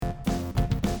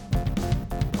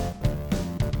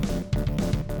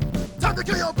Time to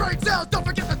kill your brain cells. Don't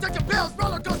forget to take your pills.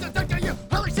 Roller coaster addicted you.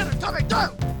 Holy shit, it's coming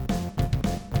through.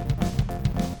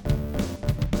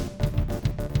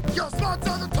 Your spots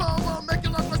on the toe will make you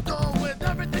look like stone with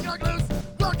everything like loose.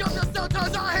 Welcome to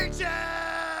Sometimes I Hate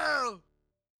You.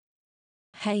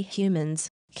 Hey humans,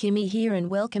 Kimmy here and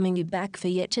welcoming you back for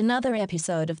yet another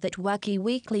episode of that wacky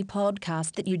weekly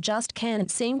podcast that you just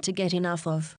can't seem to get enough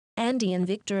of. Andy and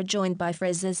Victor are joined by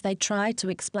Frez as they try to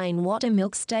explain what a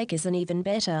milk steak is and even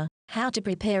better, how to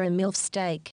prepare a MILF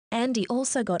steak. Andy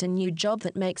also got a new job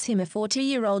that makes him a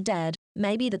 40-year-old dad.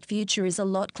 Maybe that future is a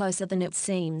lot closer than it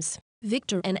seems.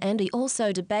 Victor and Andy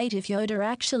also debate if Yoda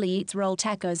actually eats roll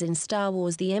tacos in Star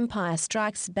Wars The Empire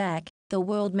Strikes Back. The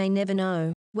world may never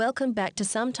know. Welcome back to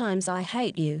Sometimes I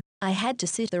Hate You. I had to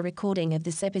sit the recording of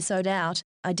this episode out.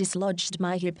 I dislodged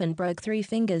my hip and broke 3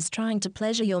 fingers trying to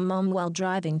pleasure your mom while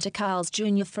driving to Carl's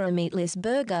Jr. for a meatless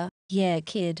burger. Yeah,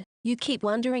 kid. You keep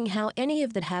wondering how any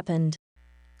of that happened.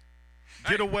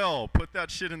 Get a well. Put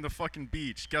that shit in the fucking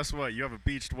beach. Guess what? You have a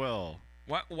beached well.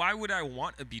 Why would I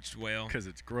want a beached whale? Because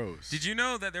it's gross. Did you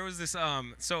know that there was this a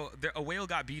whale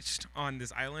got beached on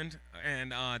this island,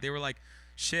 and they were like,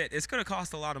 shit, it's gonna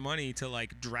cost a lot of money to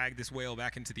like drag this whale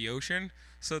back into the ocean.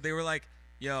 So they were like,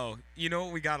 yo, you know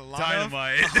what we got a lot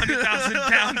dynamite. of? 100,000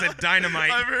 pounds of dynamite.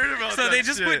 I've heard about that. So they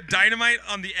just shit. put dynamite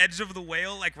on the edge of the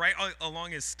whale, like right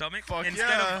along his stomach, Fuck instead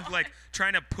yeah. of like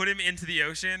trying to put him into the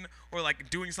ocean or like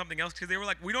doing something else, because they were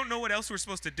like, we don't know what else we're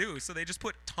supposed to do. So they just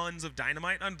put tons of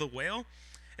dynamite on the whale,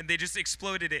 and they just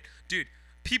exploded it, dude.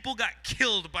 People got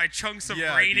killed by chunks of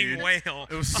raining dude. whale.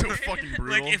 It was so fucking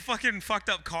brutal. Like, it fucking fucked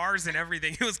up cars and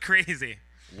everything. It was crazy.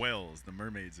 Whales, the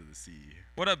mermaids of the sea.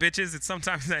 What up, bitches? It's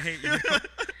Sometimes I Hate You,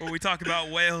 where we talk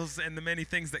about whales and the many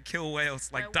things that kill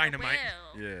whales, like dynamite.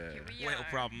 Yeah. Whale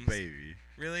problems. Baby.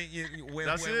 Really? Whale,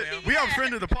 That's whale, it. whale? We have a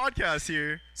friend of the podcast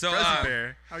here. So, Present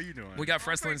Bear. How you doing? We got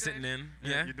pretty Freslin good. sitting in. Yeah,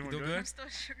 Yeah? you doing Feel good? I'm still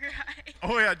sugar high.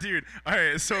 Oh, yeah, dude. All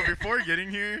right, so before getting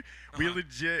here, we Uh-huh.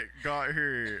 legit got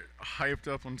her hyped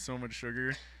up on so much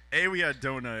sugar. We had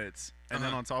donuts, and then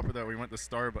Uh-huh. on top of that, we went to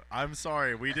Starbucks. I'm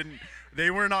sorry, we didn't. They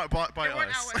were not bought by They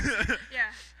weren't us. ours. Yeah.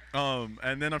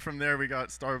 And then from there, we got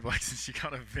Starbucks, and she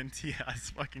got a venti ass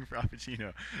fucking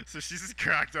frappuccino. So she's just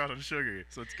cracked out on sugar.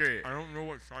 So it's great. I don't know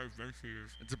what size venti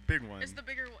is. It's a big one. It's the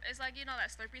bigger one. It's like, you know, that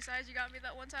Slurpee size you got me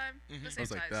that one time? Mhm. The It same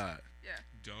was like size. that. Yeah.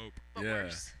 Dope. But Yeah,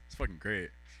 worse. it's fucking great.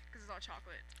 Because it's all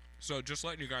chocolate. So just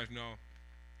letting you guys know,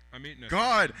 I'm eating this.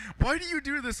 God, why do you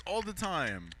do this all the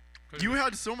time? 'Cause You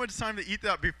had so much time to eat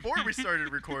that before we started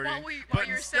recording. While but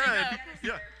you're setting instead,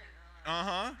 up.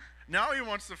 yeah. Now he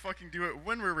wants to fucking do it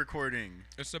when we're recording.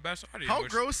 It's the best audio. How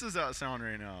It's- gross does that sound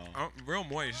right now? Oh, real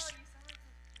moist.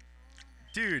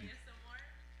 Dude.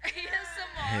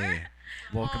 ASMR? Hey,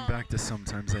 welcome Oh. back to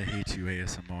Sometimes I Hate You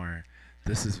ASMR.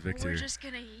 This is Victor. We're just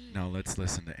gonna eat. Now let's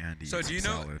listen to Andy So eat do you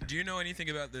some know salad. do you know anything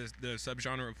about the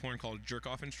subgenre of porn called jerk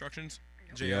off instructions?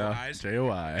 Yeah, JOIs.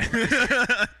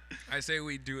 J-O-I. I say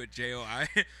we do it JOI,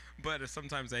 but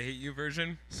Sometimes I Hate You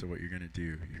version. So what you're going to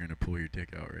do, you're going to pull your dick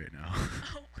out right now.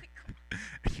 Oh my god.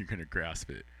 And you're going to grasp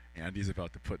it. Andy's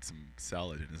about to put some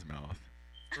salad in his mouth.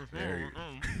 There you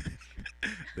go.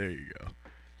 There you go.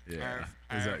 Yeah.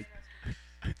 Is that...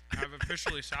 I've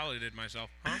officially saladed myself.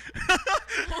 Huh?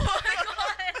 Oh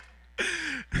my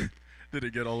god. Did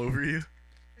it get all over you?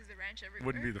 Is the ranch everywhere?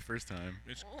 Wouldn't be the first time.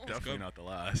 It's, Oh. it's Definitely good. not the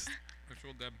last. It's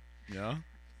real good. Yeah?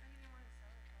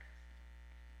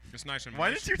 It's nice and Why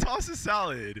moist. didn't you toss the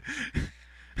salad?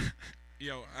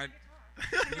 Yo,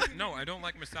 no, I don't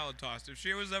like my salad tossed. If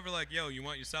she was ever like, yo, you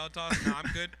want your salad tossed? No, I'm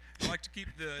good. I like to keep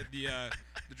the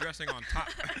dressing on top.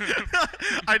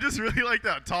 I just really like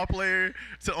that top layer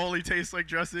to only taste like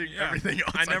dressing. Yeah. Everything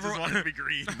else, I I never just want it to be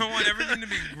green. I want everything to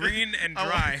be green and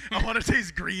dry. I want to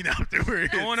taste green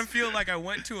afterwards. I want to feel like I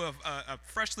went to a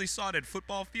freshly sodded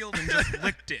football field and just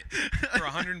licked it for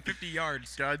 150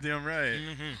 yards. Goddamn right.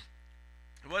 Mm-hmm.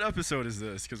 What episode is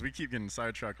this? Because we keep getting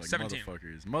sidetracked like 17.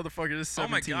 motherfuckers. Motherfucker, this is Oh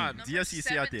 17. my God. Number 17.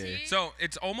 17? So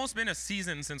it's almost been a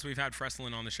season since we've had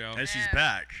Freslin on the show. And she's Yeah.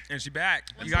 back. And she's back.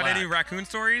 What's You got black. any raccoon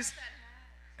stories?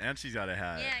 And she's got a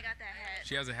hat. Yeah, I got that hat.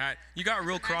 She has a hat. You got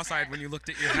real Nice cross-eyed hat. when you looked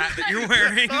at your hat that you're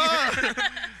wearing.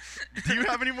 Do you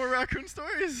have any more raccoon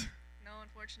stories? No,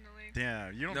 unfortunately.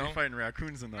 Damn, you don't No. be fighting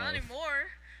raccoons enough. Not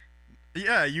anymore.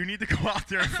 Yeah, you need to go out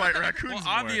there and fight raccoons Well,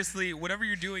 more. obviously, whatever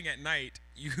you're doing at night,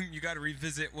 you got to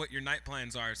revisit what your night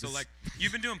plans are. So, This- like,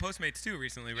 you've been doing Postmates too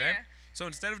recently, right? Yeah. So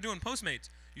instead of doing Postmates,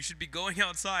 you should be going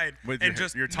outside With and your,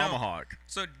 just your no. tomahawk.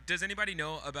 So, does anybody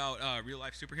know about real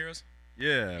life superheroes?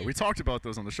 Yeah, we talked about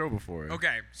those on the show before.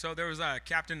 Okay, so there was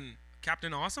Captain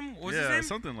Captain Awesome. What was yeah, his name?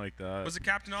 something like that. Was it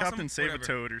Captain Awesome? Captain Whatever.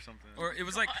 Sabatoad or something? Or it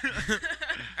was like,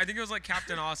 I think it was like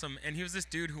Captain Awesome, and he was this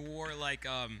dude who wore like,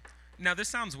 now this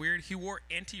sounds weird. He wore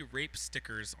anti-rape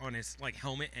stickers on his like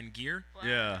helmet and gear. Wow.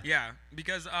 yeah. Yeah,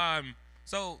 because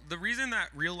so the reason that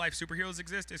real life superheroes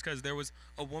exist is because there was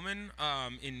a woman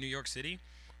in New York City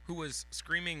who was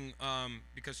screaming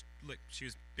because like she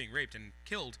was being raped and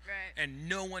killed, Right. and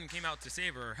no one came out to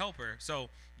save her or help her. So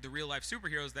the real life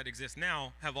superheroes that exist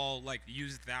now have all like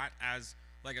used that as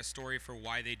like a story for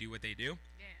why they do what they do.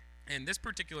 Yeah. And this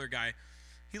particular guy,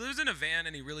 he lives in a van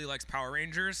and he really likes Power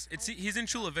Rangers. He's in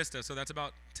Chula Vista, so that's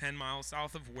about 10 miles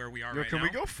south of where we are Yo, right can now. we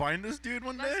go find this dude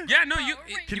one day? Let's- Yeah, no, Power you.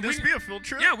 Rangers. Can we this be a field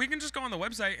trip? Yeah, we can just go on the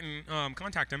website and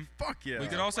contact him. Fuck yeah. We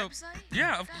could also. Website?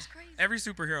 Yeah, That's crazy. every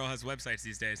superhero has websites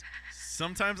these days.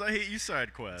 Sometimes I hate you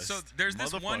side quest. So there's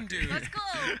this one Motherfucker. dude. Let's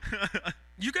go.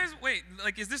 You guys, wait,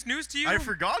 like, is this news to you? I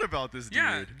forgot about this dude.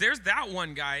 Yeah, there's that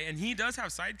one guy, and he does have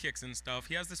sidekicks and stuff.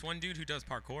 He has this one dude who does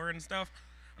parkour and stuff.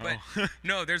 But Oh.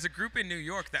 no, there's a group in New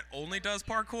York that only does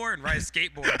parkour and rides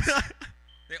skateboards.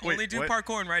 They Wait, only do what?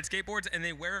 parkour and ride skateboards, and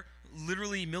they wear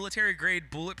literally military-grade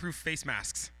bulletproof face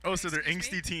masks. Oh, so they're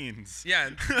Excuse me? angsty teens. Yeah,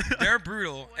 they're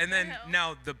brutal. What And the then hell?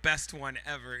 now the best one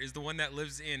ever is the one that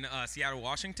lives in Seattle,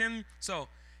 Washington. So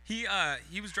he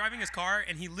was driving his car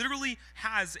and he literally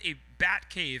has a bat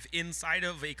cave inside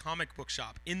of a comic book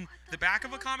shop. In the back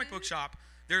of a comic book shop,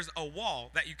 there's a wall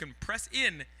that you can press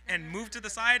in and move to the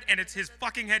side, and it's his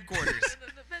fucking headquarters.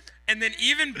 And then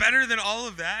even better than all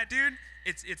of that, dude,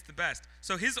 it's the best.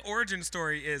 So his origin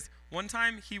story is one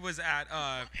time he was at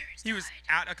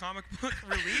a comic book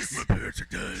release Parents are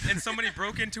dead. and somebody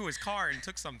broke into his car and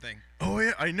took something. Oh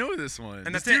yeah, I know this one. And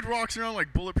this that's dude it. walks around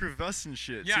like bulletproof vests and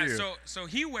shit Yeah, too. so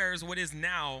he wears what is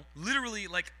now literally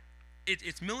like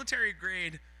it's military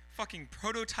grade fucking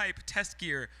prototype test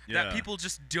gear that Yeah. people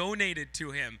just donated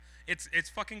to him. It's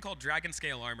fucking called dragon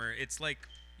scale armor. It's like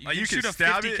you You can can shoot a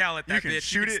stab 50 it, cal at you that can bitch.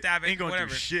 shoot you can it, stab it, ain't going through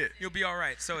whatever. shit. You'll be all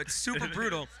right. So it's super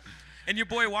brutal. And your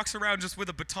boy walks around just with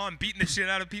a baton beating the shit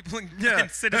out of people and, yeah. and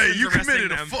citizens Hey, you arresting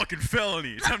committed them. a fucking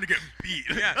felony. Time to get beat.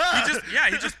 Yeah,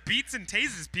 he just beats and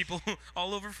tases people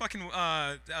all over fucking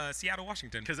Seattle,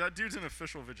 Washington. Because that dude's an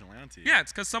official vigilante. Yeah,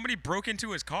 it's because somebody broke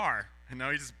into his car. And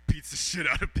now he just beats the shit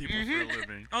out of people Mm-hmm. for a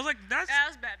living. I was like, that's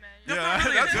That's Batman. that's Yeah, not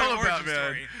really that's a good hella origin Batman.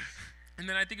 story. And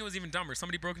then I think it was even dumber.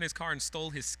 Somebody broke in his car and stole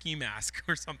his ski mask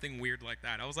or something weird like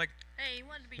that. I was like, Hey, he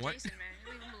wanted to be What? Jason,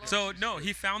 man. Leave him alone. so no,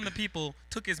 he found the people,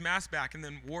 took his mask back, and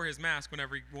then wore his mask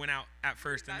whenever he went out at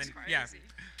first. And That's then yeah, crazy.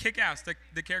 Kick-Ass,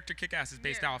 the character Kick-Ass is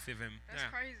based Yeah. off of him. That's yeah.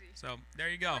 crazy. So there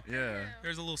you go. Yeah.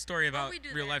 There's a little story about we do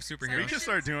real that? life So We superheroes. can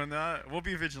start doing that. We'll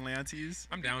be vigilantes.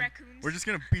 I'm Be down. Raccoons. We're just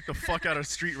gonna beat the fuck out of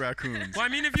street raccoons. Well, I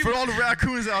mean, if you For all the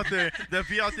raccoons out there that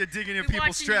be out there digging in We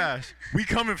people's watching you. trash, we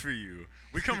coming for you.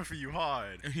 We coming for you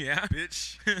hard, yeah,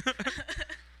 bitch.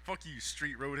 Fuck you,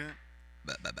 street rodent.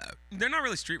 they're not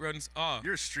really street rodents. Oh,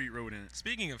 You're a street rodent.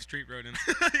 speaking of street rodents,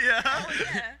 Yeah. Oh,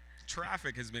 yeah.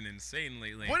 traffic has been insane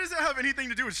lately. What does that have anything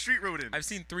to do with street rodents? I've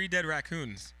seen 3 dead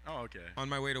raccoons Oh, okay. on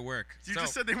my way to work. You So-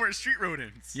 just said they weren't street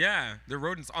rodents. yeah, they're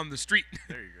rodents on the street.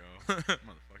 There you go,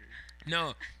 motherfucker.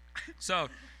 No. So,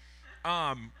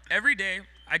 every day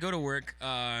I go to work.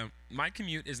 My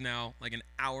commute is now like an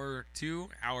hour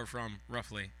from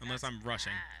roughly, unless I'm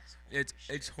rushing. Ass.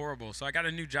 It's horrible. So I got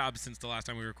a new job since the last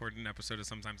time we recorded an episode of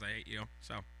Sometimes I Hate You.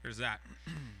 So there's that.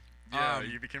 Yeah,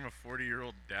 you became a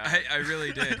 40-year-old dad. I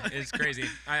really did. It's crazy.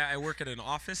 I work at an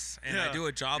office and I Yeah. do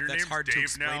a job Your that's name's hard to Dave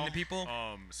explain now. to people.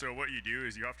 So what you do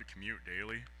is you have to commute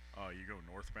daily. You go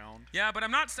northbound. Yeah, but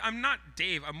I'm not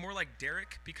Dave. I'm more like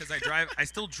Derek because I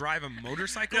still drive a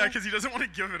motorcycle. Yeah, because he doesn't want to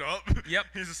give it up. Yep.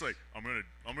 He's just like, I'm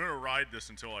gonna ride this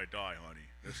until I die, honey.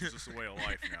 This is just the way of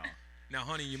life now. Now,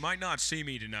 honey, you might not see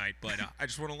me tonight, but I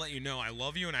just want to let you know I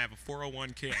love you and I have a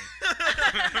 401k.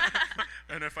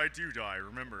 And if I do die,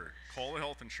 remember, call the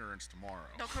health insurance tomorrow.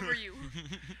 They'll cover you.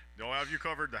 They'll have you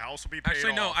covered. The house will be paid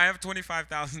Actually, no, off. I have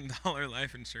 $25,000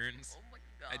 life insurance. Oh my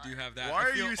god. I do have that. Why I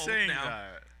are feel you old saying now.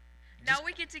 that? Now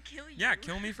we get to kill you. Yeah,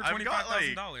 kill me for I've got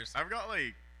 $25,000. I've got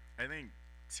like, I think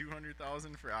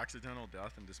 200,000 for accidental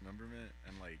death and dismemberment,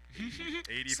 and like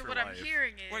 80 So for what life. I'm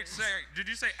hearing is. Wait, did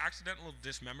you say accidental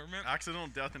dismemberment? Accidental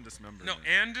death and dismemberment. No,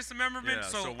 and dismemberment. Yeah,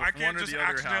 so so if I one can't or just just the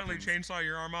other accidentally happens- chainsaw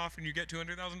your arm off and you get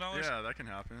 $200,000. Yeah, that can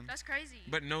happen. That's crazy.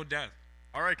 But no death.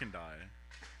 Or I can die,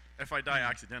 if I die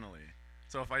accidentally.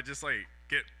 So if I just like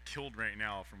get killed right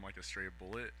now from like a stray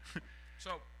bullet.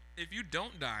 So if you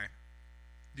don't die,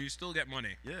 do you still get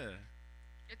money? Yeah.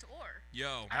 It's or.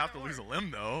 Yo. I have to lose a limb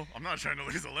though. I'm not trying to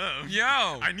lose a limb. Yo.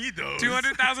 I need those.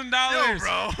 $200,000. Yo,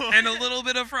 bro. And a little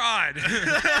bit of fraud. It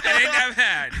ain't that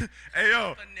bad. Hey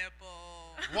yo. A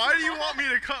nipple. Why do you want me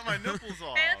to cut my nipples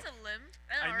off? Hey, that's a limb.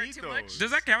 That I don't hurt need too those. much.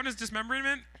 Does that count as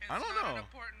dismemberment? I don't It's not know. an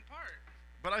important part.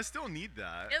 But I still need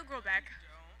that. It'll grow back.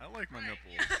 I like my Right,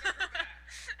 nipples. yes, go back.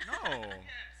 No.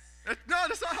 No,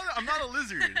 that's not how I'm not a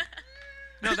lizard.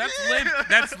 No, that's limb.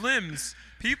 That's limbs.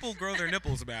 People grow their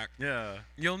nipples back. Yeah.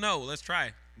 You'll know. Let's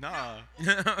try. Nah. Here's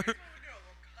what we'll do. We'll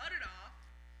cut it off,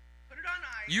 put it on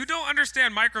ice. You don't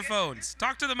understand microphones.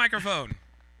 Talk to the microphone.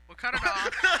 We'll cut it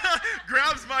off,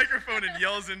 Grabs microphone and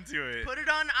yells into it. put it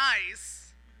on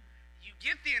ice. You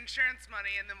get the insurance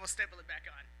money, and then we'll staple it back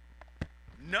on.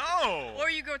 No. Or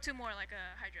you grow two more like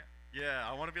a Hydra. Yeah,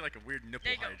 I want to be like a weird nipple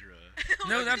There you go. hydra.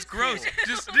 No, that's gross.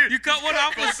 Just Dude, you cut one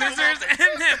off with just cut scissors and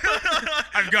nip.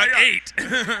 I've got 8.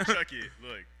 Chucky,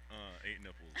 look, 8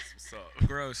 nipples. What's up?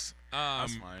 Gross.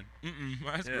 That's fine.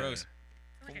 That's Yeah. gross.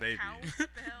 Like Baby. a cow. What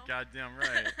the hell? Goddamn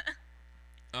right.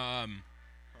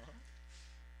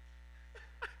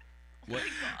 What?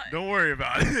 Don't worry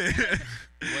about it.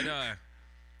 What?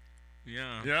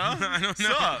 Yeah. Yeah? I don't know.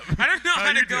 Sup? I don't know How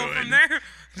how to you go doing? from there.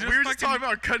 We were just talking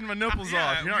about cutting my nipples yeah,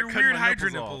 off. You're not your cutting weird my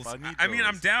Hydra nipples nipples. off. I mean,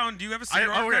 I'm those. down. Do you have a cigarette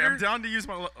Okay, cutter? I'm down to use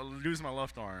my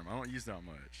left arm. I don't use that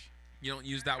much. You don't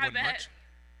use that I one bet. much.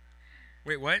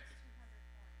 Wait, what?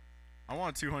 I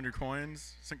want 200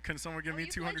 coins. Can someone give me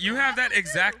you 200? like You Oh, have that too.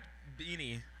 exact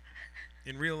beanie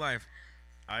in real life.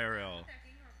 IRL.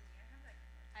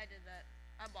 I did that.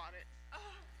 I bought it.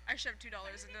 I shoved $2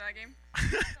 into that game.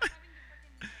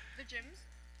 The gyms.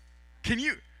 Can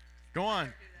you? Go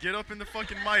on. Get up in the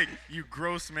fucking mic, you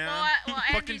gross man. Well,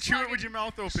 fucking Andy's chew it with talking. your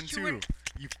mouth open Chew too. it.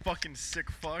 You fucking sick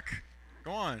fuck.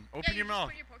 Go on. Open Yeah, your you just mouth.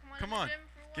 put your Pokemon Come in the on. gym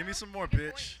for a Give me while, some more, you get bitch.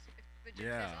 points. If the gym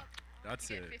Yeah. fills up, That's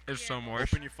you get it. 50 There's so and- more.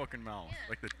 Open your fucking mouth. Yeah.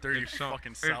 Like the dirty It's so-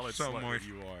 fucking it's salad so slut moist. that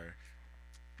you are.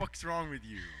 Fuck's wrong with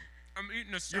you? I'm eating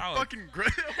a You're salad. fucking great.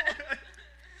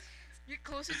 Get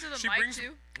closer to the She mic brings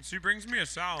too. she brings me a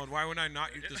salad. Why would I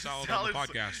not eat the salad on the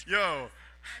podcast? Yo,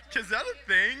 is that a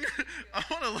thing? I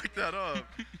want to look that up.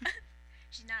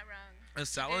 She's not wrong. A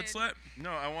salad did. slut?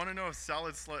 No, I want to know if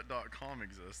saladslut.com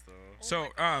exists though. Oh So, my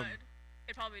God.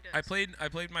 It probably does. I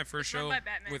played my first It's run show by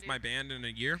Batman, with dude. my band in a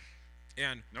year,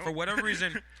 and for Nope. whatever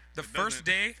reason, the It first doesn't.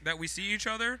 day that we see each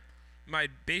other, my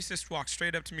bassist walked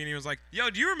straight up to me and he was like, "Yo,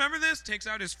 do you remember this?" Takes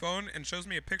out his phone and shows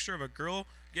me a picture of a girl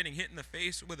getting hit in the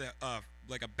face with a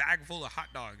like a bag full of hot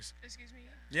dogs. Excuse me.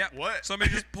 Yeah. What?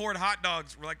 Somebody just poured hot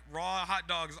dogs, like raw hot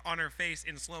dogs, on her face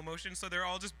in slow motion, so they're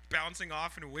all just bouncing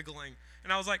off and wiggling.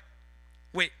 And I was like,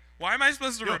 "Wait, why am I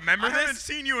supposed to Yo, remember I haven't this?"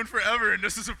 seen you in forever, and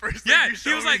this is the first thing Yeah, you he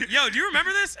showed was me. like, "Yo, do you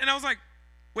remember this?" And I was like,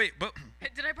 "Wait, but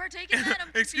Did I partake in that? I'm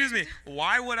excuse me, confused.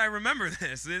 why would I remember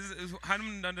this? This is I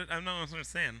don't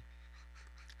understand."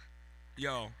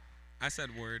 Yo, I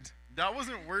said words. That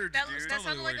wasn't words, That, dude. that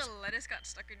sounded like words. a lettuce got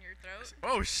stuck in your throat.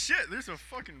 Oh shit! There's a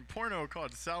fucking porno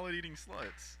called "Salad Eating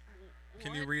Sluts."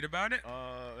 Can you What? read about it?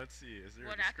 Let's see. Is there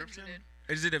What a happens description? in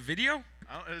it? Is it a video?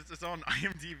 It's on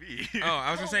IMDb. Oh,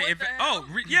 I was gonna Oh, say what if the oh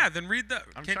hell? yeah, then read the.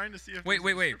 I'm can- trying to see if Wait, there's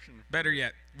wait, a wait. description for Better it.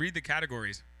 yet, read the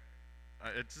categories.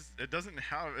 It doesn't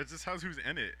have. It just has who's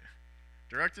in it.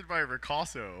 Directed by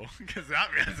Ricasso, because that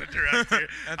man's a director.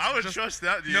 That's I would just- trust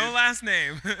that dude. No last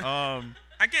name. Um,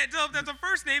 I can't tell if that's a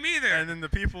first name either. and then the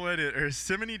people in it are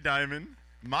Simony Diamond,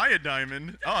 Maya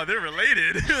Diamond. Oh, they're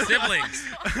related. Siblings.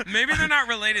 Maybe they're not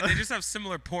related. They just have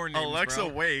similar porn names. Alexa bro.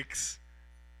 Wakes,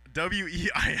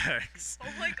 Weix, Oh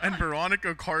my God. and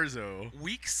Veronica Carzo.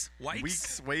 Weeks. Wikes.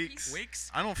 Weeks, Wakes.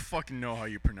 Wakes. I don't fucking know how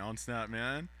you pronounce that,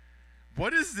 man.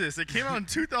 What is this? It came out in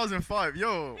 2005.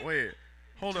 Yo, wait.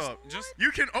 Hold up.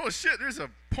 You can. Oh shit! There's a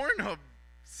Pornhub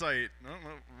site. I don't know.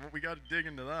 We got to dig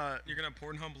into that. You're gonna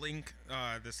Pornhub link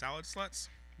the salad sluts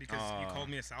because you called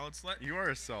me a salad slut. You are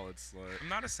a salad slut. I'm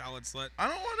not a salad slut. I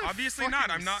don't want to. Obviously not.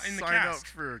 I'm not in the sign cast. up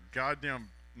for a goddamn.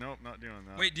 Nope, not doing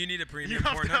that. Wait, do you need a you premium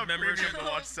have to Pornhub have membership? premium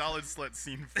to watch Salad Slut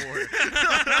Scene 4.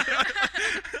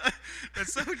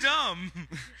 That's so dumb.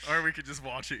 Or we could just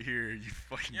watch it here. You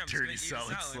fucking Yeah, I'm just dirty gonna eat a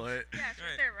salad salad. slut. Yeah, it's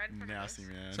right there, right in front Nasty of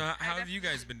us. man. So how have you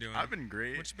guys been doing? I've been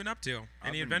great. What you been up to? I've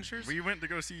Any been- adventures? We went to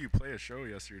go see you play a show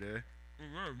yesterday.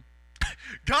 Mhm.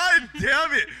 God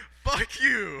damn it! Fuck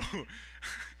you!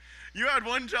 You had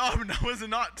one job and that was to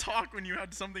not talk when you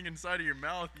had something inside of your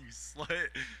mouth, you slut.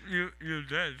 You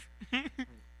did.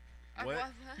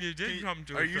 What? You did come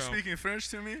to Are a you show. speaking French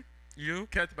to me? You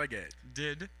Quatre baguette.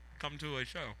 did come to a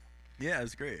show. Yeah,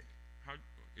 it's great. How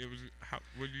it was? How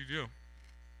what did you do?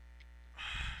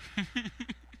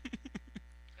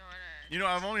 You know,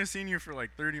 I've only seen you for like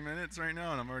 30 minutes right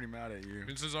now, and I'm already mad at you.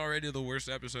 This is already the worst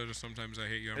episode of Sometimes I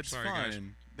Hate You. I'm It's sorry, fine. guys.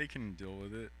 They can deal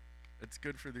with it. It's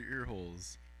good for the ear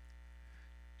holes.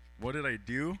 What did I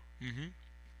do? Mhm.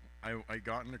 I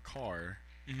got in the car,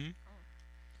 Mhm.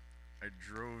 I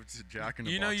drove to Jack in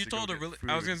the You Box. know, you to go told a get really. food.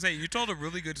 I was gonna say you told a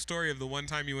really good story of the one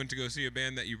time you went to go see a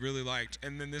band that you really liked,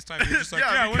 and then this time you're just like,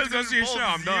 yeah, I went to go because see a it show.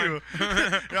 I'm involves done.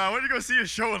 you. Yeah, I went to go see a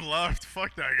show and left.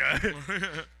 Fuck that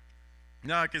guy.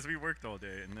 Nah, because we worked all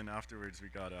day, and then afterwards we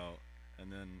got out,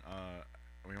 and then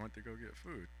we went to go get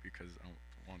food because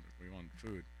we wanted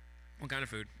food. What kind of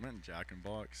food? Went in Jack in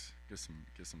Box, get some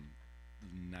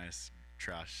nice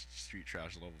street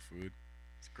trash level food.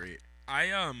 It's great. I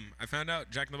found out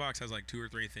Jack in the Box has like 2 or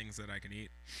 3 things that I can eat.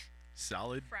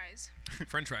 Salad Fries.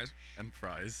 French fries. and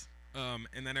fries.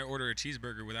 And then I order a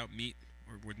cheeseburger without meat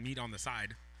or with meat on the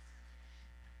side.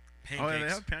 Oh, Pancakes. yeah,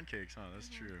 they have pancakes, huh? That's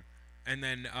true. And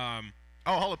then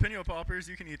Oh, jalapeno poppers,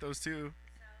 you can eat those too.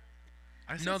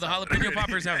 I said no, the salad jalapeno already.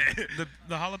 poppers have the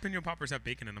jalapeno poppers have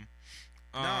bacon in them.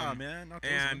 Nah, man, not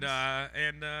those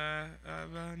And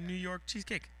ones. New York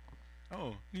cheesecake.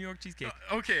 Oh. New York cheesecake.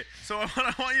 Okay, so what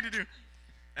I want you to do,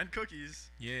 and cookies.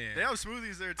 Yeah. They have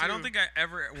smoothies there too. I don't think I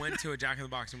ever went to a Jack in the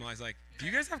Box and realized like, do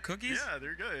you guys have cookies? Yeah,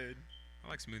 they're good. I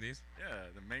like smoothies. Yeah,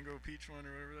 the mango peach one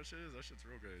or whatever that shit is. That shit's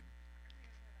real good.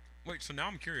 Wait, so now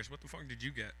I'm curious. What the fuck did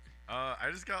you get? I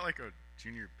just got like a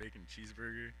junior bacon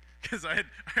cheeseburger. Cause I had.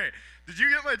 All right, did you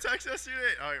get my text yesterday?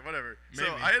 All right, whatever. So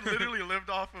Maybe. I had literally lived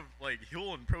off of like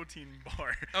Huel and protein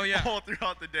bar. Oh, yeah. All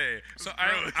throughout the day. It So was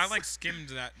I gross. like skimmed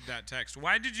that text.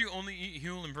 Why did you only eat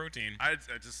Huel and protein? I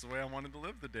just the way I wanted to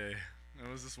live the day.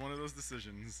 It was just one of those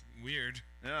decisions. Weird.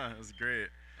 Yeah, it was great.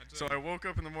 That's So a- I woke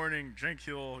up in the morning, drank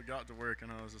Huel, got to work,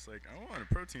 and I was just like, I want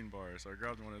a protein bar. So I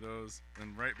grabbed one of those.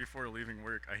 And right before leaving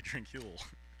work, I drank Huel.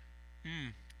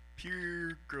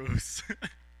 Pure gross.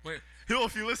 Wait. Hill,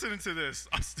 if you're listening to this,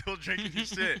 I'm still drinking your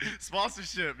shit.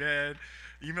 Sponsorship, man.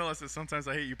 Email us at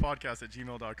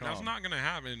sometimesIhateYouPodcast@gmail.com. That's not gonna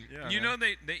happen. Yeah, you man. know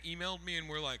they emailed me and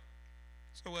were like,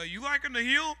 so you liking the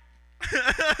heel?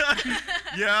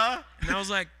 Yeah? And I was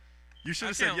like, You should I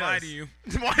have said can't yes. lie to you.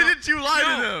 Why did you lie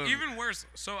to No, them? even worse.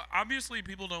 So obviously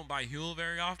people don't buy Huel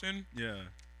very often Yeah.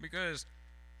 because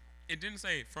it didn't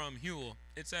say from Huel.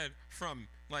 It said from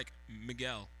like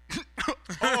Miguel.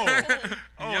 Oh,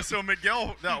 Yep. so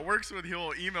Miguel that works with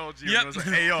Huel emailed you Yep. and was like,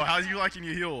 hey, yo, how's you liking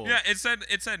your Huel? Yeah, it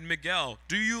said Miguel.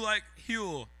 Do you like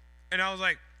Huel? And I was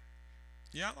like,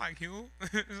 yeah, I like Huel.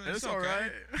 It's okay. all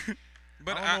right.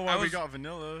 But I don't know why we was, got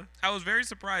vanilla. I was very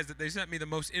surprised that they sent me the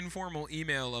most informal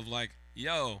email of like,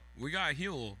 yo, we got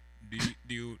Huel. Do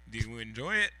you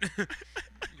enjoy it?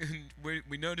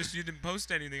 we noticed you didn't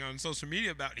post anything on social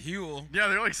media about Huel. Yeah,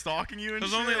 they're like stalking you and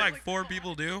There's shit. only like 4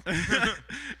 people do.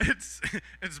 it's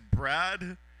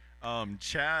Brad,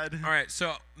 Chad. All right,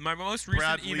 so my most recent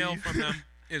Brad email Lee. from them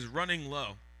is running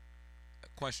low.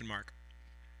 Question mark.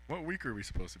 What week are we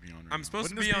supposed to be on right I'm now? supposed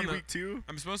to Wouldn't be this on the week 2?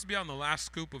 I'm supposed to be on the last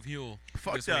scoop of Huel.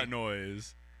 Fuck this that week.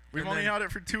 noise. We've And only then- had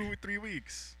it for 2-3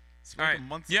 weeks. It's All like right. a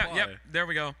month's Yeah, supply. yep. There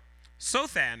we go.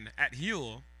 Sothan at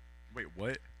Huel. Wait,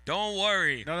 what? Don't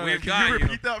worry. No, We've can got you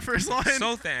repeat that first line?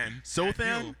 Sothan. at Sothan?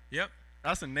 Huel. Yep.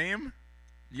 That's a name?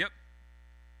 Yep.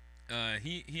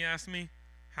 He asked me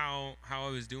how I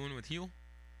was doing with Huel.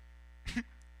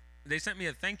 They sent me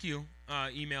a thank you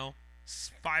email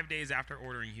 5 days after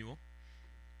ordering Huel.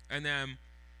 And then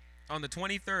on the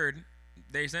 23rd,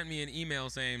 they sent me an email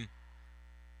saying,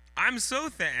 I'm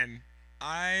Sothan.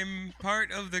 I'm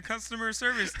part of the customer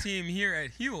service team here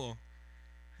at Huel.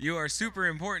 You are super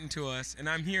important to us, and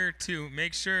I'm here to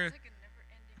make sure It's like a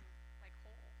never-ending like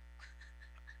hole.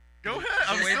 Go ahead.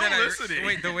 I'm the way still that listening.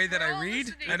 wait, the way that We're I all read,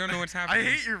 listening. I don't know what's I happening.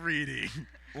 hate your reading.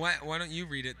 Why don't you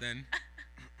read it then?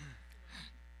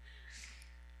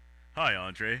 Hi,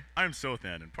 Andre. I'm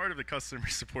Sothan and part of the customer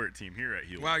support team here at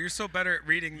Huel. Wow, you're so better at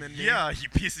reading than me. Yeah, you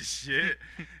piece of shit.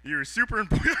 You're super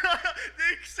important.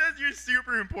 They said you're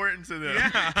super important to them.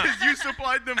 Yeah. Because you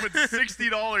supplied them with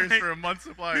 $60 for a month's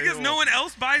supply. of Because Huel. no one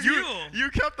else buys you, Huel. you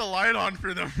kept the light on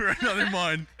for them for another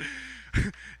month.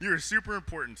 You're super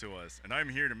important to us, and I'm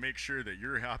here to make sure that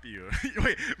you're happy.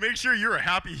 Wait, make sure you're a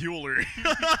happy Hueler.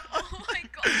 Oh my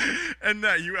god. And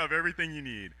that you have everything you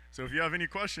need. So if you have any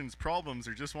questions, problems,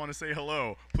 or just want to say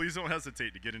hello, please don't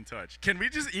hesitate to get in touch. Can we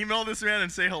just email this man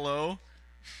and say hello?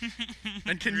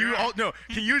 And can you all no?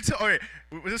 Can you tell? Okay,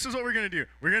 this is what we're gonna do.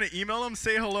 We're gonna email him,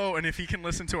 say hello, and if he can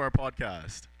listen to our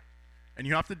podcast. And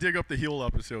you have to dig up the Huel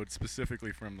episode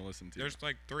specifically for him to listen to. There's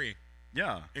like 3.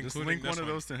 Yeah, just including link this one of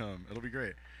one. those to him. It'll be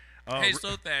great. Hey,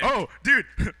 Sothan. Oh, dude,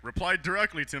 reply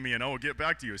directly to me, and I will get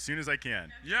back to you as soon as I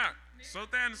can. Yeah,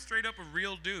 Sothan's straight up a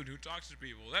real dude who talks to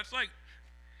people. That's like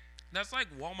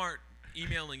Walmart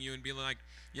emailing you and being like,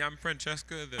 "Yeah, I'm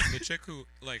Francesca, the chick who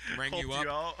like rang Helped you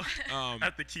up. out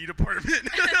at the key department.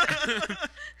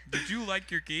 Did you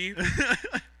like your key?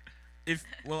 If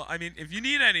you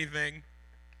need anything,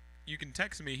 you can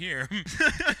text me here.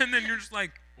 And then you're just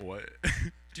like, What?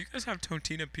 do you guys have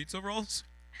Totina pizza rolls?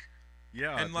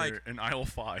 Yeah, And, like- they're in aisle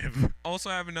 5. Also,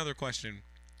 I have another question.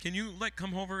 Can you like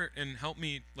come over and help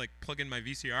me like plug in my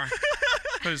VCR?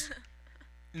 Because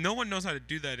no one knows how to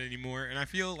do that anymore, and I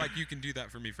feel like you can do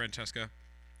that for me, Francesca.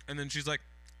 And then she's like,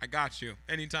 I got you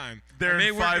anytime. They're I may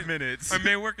in work 5 minutes. I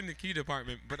may work in the key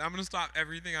department, but I'm gonna stop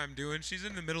everything I'm doing. She's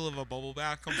in the middle of a bubble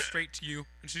bath, comes straight to you,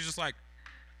 and she's just like,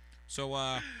 so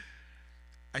I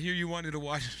hear you wanted to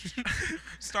watch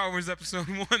Star Wars Episode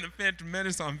 1, The Phantom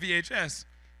Menace on VHS,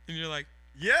 and you're like,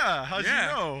 Yeah, how'd yeah.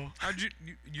 you know? How'd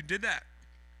you did that?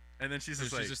 And then she's So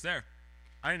just she's like, just there.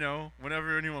 I know.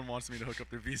 Whenever anyone wants me to hook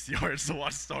up their VCRs to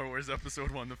watch Star Wars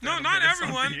Episode 1, The No, Phantom not Menace on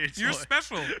everyone. VH1. You're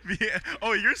special. Yeah.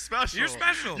 Oh, you're special. You're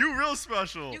special. You real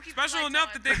special. You keep Special lights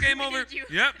enough on. that they came We over. need you.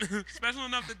 Yep. Special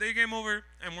enough that they came over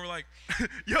and we're like,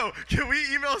 Yo, can we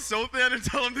email Sothan and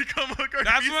tell him to come hook our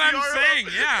that's VCR what I'm up? saying.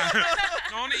 Yeah.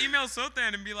 I want to email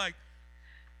Sothan and be like,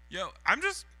 yo,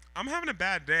 I'm having a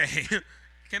bad day.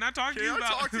 Can I talk to Can you I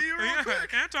about talk to you real yeah, quick?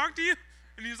 Can I talk to you?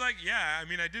 And he's like, yeah, I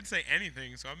mean, I did say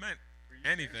anything, so I meant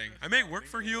anything. I may work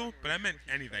for Huel, but I meant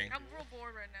anything. I'm real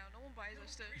bored right now. No one buys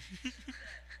us stuff.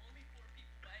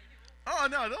 Oh,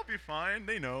 no, they'll be fine.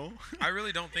 They know. I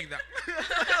really don't think that.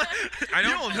 I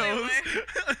You'll don't. knows.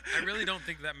 I really don't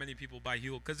think that many people buy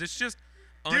Huel because it's just.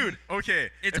 Dude, okay.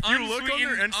 It's if you look on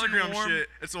their unsweetened, Instagram unwarm. shit,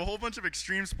 it's a whole bunch of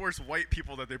extreme sports white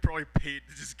people that they probably paid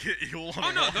to just get Huel on Oh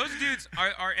the no, wall. those dudes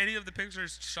are any of the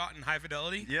pictures shot in high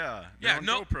fidelity? Yeah. Yeah, they're on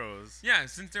no- GoPros. Yeah,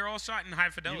 since they're all shot in high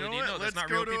You fidelity, know what? no, Let's that's not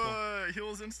go real to people.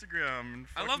 Huel's Instagram. And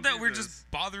I fucking love that do we're this. just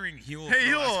bothering Huel.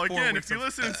 Hey, for the Huel, last 4 again, weeks if you of-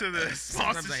 listen to this,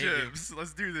 Sometimes I hate you. sponsorships,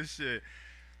 let's do this shit.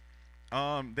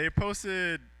 They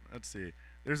posted, let's see,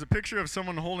 there's a picture of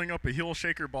someone holding up a Huel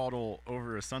shaker bottle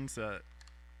over a sunset.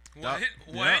 What?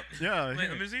 That- What? Yeah, Wait, here,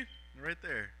 let me see. right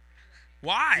there.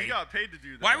 Why? He got paid to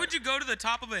do that. Why would you go to the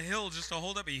top of a hill just to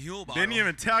hold up a Huel bottle? They didn't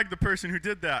even tag the person who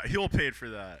did that. Huel paid for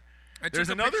that. I took There's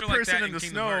a another picture like person that in the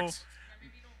Kingdom snow. Hearts.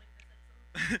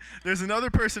 There's another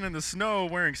person in the snow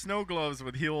wearing snow gloves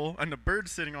with Huel, and a bird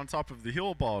sitting on top of the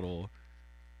Huel bottle.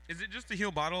 Is it just a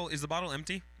Huel bottle? Is the bottle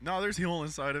empty? No, there's Huel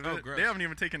inside of Oh, it. gross. They haven't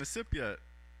even taken a sip yet.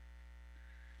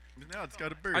 But now it's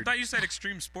got a bird. I thought you said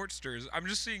extreme sportsters. I'm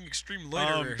just seeing extreme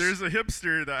loiterers. There's a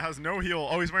hipster that has no heel.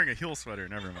 Oh, he's wearing a heel sweater.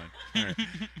 Never mind. All right.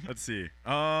 Let's see.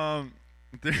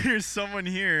 There's someone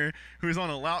here who's on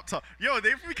a laptop. Yo,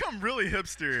 they've become really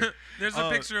hipster. There's a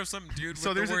picture of some dude so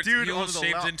with there's the a words dude Huel on the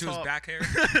shaved into his laptop. back hair.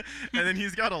 And then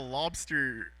he's got a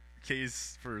lobster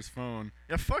case for his phone.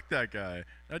 Yeah, fuck that guy.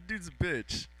 That dude's a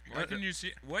bitch. Why can you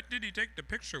see? What did he take the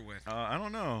picture with? I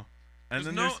don't know. And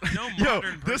There's then no there's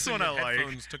modern this person one I with like.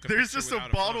 headphones took a There's picture just a without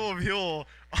a bottle phone. of Huel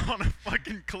on a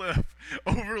fucking cliff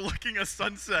overlooking a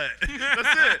sunset. That's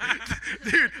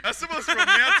it, dude. That's the most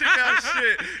romantic ass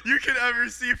shit you could ever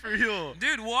see for Huel.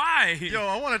 Dude, why? Yo,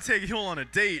 I want to take Huel on a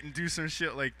date and do some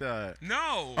shit like that.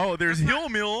 No. Oh, there's That's Huel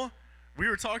meal. We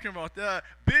were talking about that.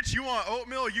 Bitch, you want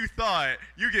oatmeal? You thought.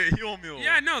 You get Huel meal.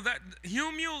 Yeah, no, that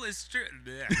Huel meal is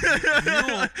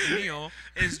Huel meal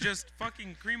is just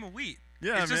fucking cream of wheat.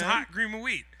 Yeah, it's just man. hot cream of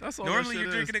wheat. That's all that Normally shit you're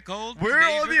is. drinking it cold. Where today are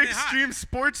all you're the drinking it hot. extreme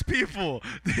sports people?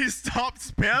 They stopped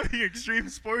spamming extreme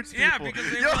sports Yeah, people.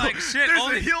 because they Yo, were like, shit, there's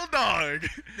only- a heel dog.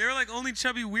 They were like only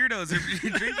chubby weirdos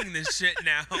are drinking this shit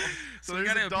now. So we there's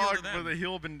gotta a appeal dog to them. with a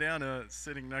heel bandana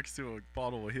sitting next to a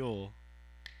bottle of heel.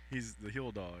 He's the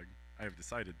heel dog. I have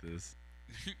decided this.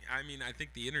 I mean, I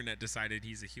think the internet decided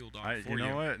he's a heel dog for You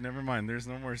know what? Never mind. There's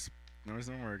no more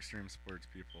extreme sports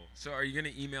people. So are you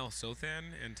gonna email Sothan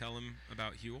and tell him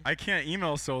about Huel? I can't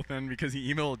email Sothan because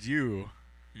he emailed you.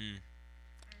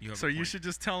 You have So a you point. should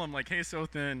just tell him like, hey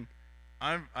Sothan,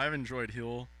 I've enjoyed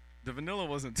Huel. The vanilla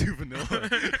wasn't too vanilla.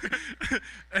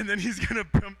 And then he's gonna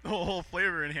pimp the whole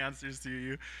flavor enhancers to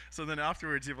you. So then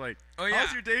afterwards you're like, Oh, yeah.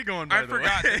 how's your day going by I the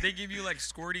forgot way? that they give you like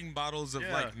squirting bottles of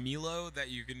Yeah. like Milo that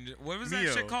you can. What was that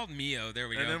Mio. shit called? Mio. There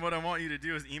we And go. then what I want you to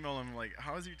do is email him like,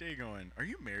 how's your day going? Are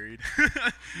you married?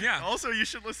 Yeah. Also, you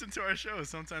should listen to our show.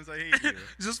 Sometimes I hate you.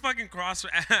 Just fucking cross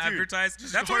advertise.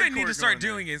 just That's what I need hardcore to start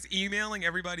going doing is emailing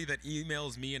everybody that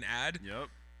emails me an ad. Yep.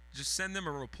 Just send them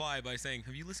a reply by saying,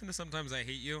 "Have you listened to Sometimes I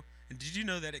Hate You? And did you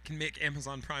know that it can make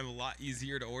Amazon Prime a lot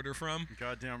easier to order from?"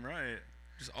 Goddamn right.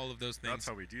 Just all of those things. That's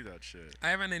how we do that shit. I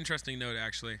have an interesting note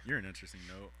actually. You're an interesting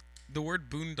note. The word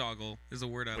boondoggle is a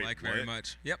word I Wait, like very what?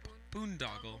 much. Yep,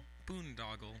 boondoggle.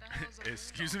 Boondoggle. The hell's a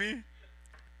Excuse boondoggle? me?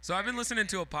 So I've been listening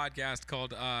to a podcast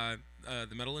called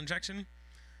The Metal Injection,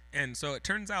 and so it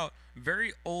turns out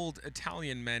very old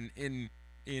Italian men in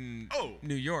Oh.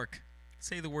 New York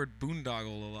say the word boondoggle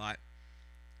a lot.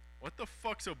 What the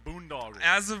fuck's a boondoggle?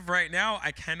 As of right now,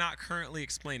 I cannot currently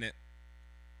explain it.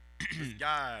 This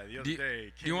guy the Do- other day do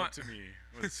you came want- up to me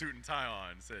with a suit and tie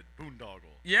on and said,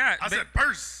 boondoggle. Yeah. I said,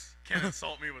 purse. Can't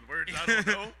insult me with words I don't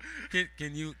know.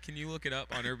 Can you look it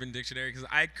up on Urban Dictionary? Because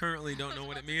I currently don't know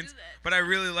what it about to do means, that. but I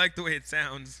really like the way it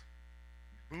sounds.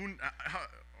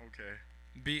 Okay.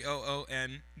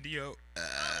 BOONDO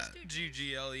that's two G's.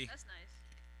 GGLE. That's nice.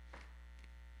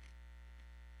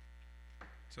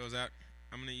 So is that?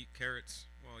 I'm gonna eat carrots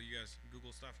while you guys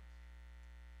Google stuff.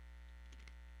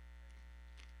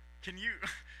 Can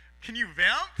you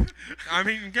vamp? I'm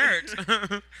eating carrots.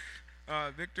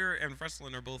 Victor and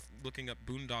Freslin are both looking up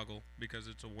boondoggle because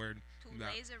it's a word. To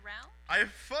that- laze around? I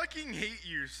fucking hate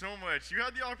you so much. You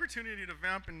had the opportunity to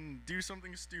vamp and do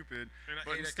something stupid, And I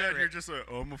but ate a instead you're carrot. just like,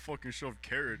 oh, I'm gonna fucking shove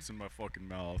carrots in my fucking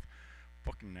mouth.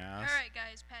 Fucking ass. All right,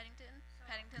 guys. Paddington.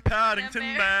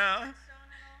 Paddington Bear. Stone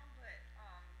and all, but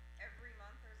every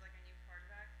month there's like a new card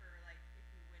back for like if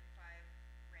you win 5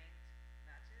 ranked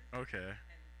matches. Okay.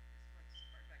 And this month's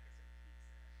card back is a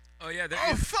pizza. Oh yeah. There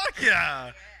Oh is- fuck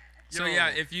yeah! So Yo, yeah,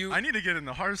 if you I need to get in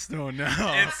the Hearthstone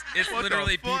now. it's What the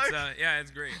literally fuck? pizza. Yeah,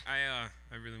 it's great. I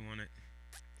really want it.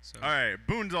 So All right,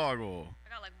 boondoggle. I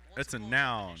got like That's a multiple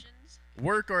noun. definitions.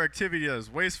 Work or activity that is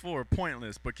wasteful or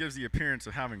pointless, but gives the appearance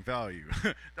of having value.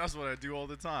 That's what I do all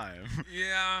the time.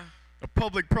 yeah. A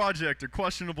public project or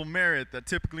questionable merit that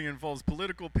typically involves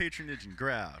political patronage and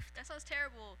graft. That sounds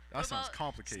terrible. That What sounds about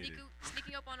complicated.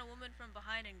 Sneaking up on a woman from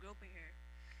behind and groping her.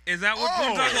 Is that what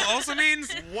Oh! boondoggle also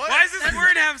means? What? Why does this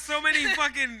word have so many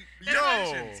fucking Yo,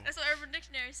 definitions? That's what Urban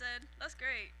Dictionary said. That's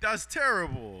great. that's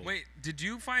terrible. Wait, did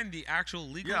you find the actual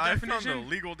legal yeah, definition? I found the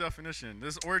legal definition.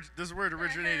 This word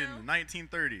originated hell? in the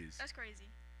 1930s. That's crazy.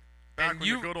 Back And when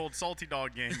you- the good old Salty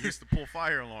Dog gang used to pull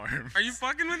fire alarms. Are you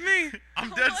fucking with me?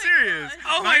 I'm Oh dead my serious. God.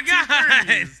 Oh my god!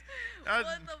 1930s. What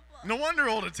the fuck? No wonder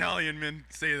old Italian men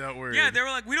say that word. Yeah, they were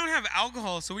like, we don't have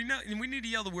alcohol, so we need to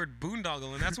yell the word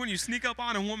boondoggle, and that's when you sneak up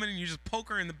on a woman and you just poke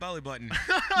her in the belly button.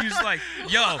 You just like,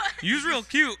 yo, you's real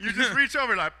cute. You just reach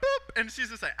over like boop, and she's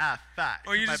just like fuck.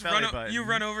 or you my just belly run button. you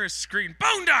run over and scream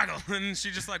boondoggle, and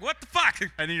she's just like, what the fuck?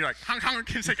 And then you're like honk honk,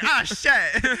 and it's like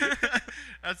shit.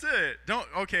 That's it. Don't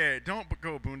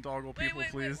go boondoggle people,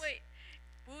 Wait. please.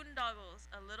 Boondoggles,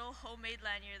 a little homemade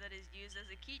lanyard that is used as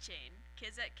a keychain.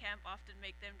 Kids at camp often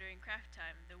make them during craft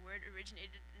time. The word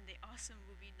originated in the awesome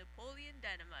movie Napoleon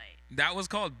Dynamite. That was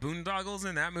called boondoggles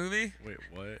in that movie? Wait,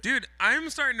 what? Dude, I'm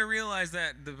starting to realize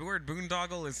that the word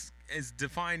boondoggle is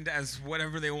defined as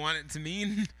whatever they want it to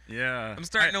mean. Yeah. I'm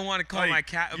starting to want to call my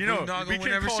cat a boondoggle we can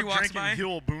whenever call she walks drinking by.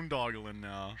 Hill boondoggling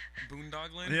now.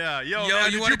 Boondoggling? Yeah, yo, Yo, man,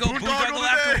 you did wanna go boondoggle boondoggle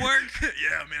after today? work?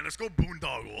 Yeah, man, let's go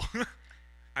boondoggle.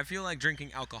 I feel like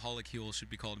drinking alcoholic Huel should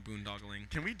be called boondoggling.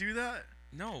 Can we do that?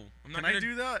 No, I'm not Can gonna I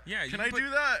do that? Yeah, you Can can I put- do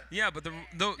that? Yeah, but the Do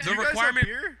you guys have requirement.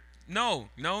 beer? No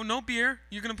beer.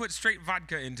 You're gonna put straight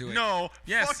vodka into it. No.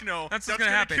 Yes. Fuck no. That's That's what's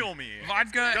gonna happen. kill me.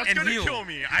 Vodka That's and gonna Huel. kill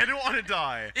me. I don't want to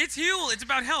die. It's Huel. It's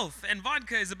about health, and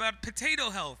vodka is about potato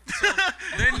health. So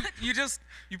then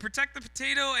you protect the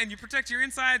potato and you protect your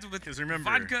insides with 'Cause remember,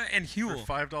 vodka and For Huel.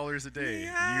 $5 a day, you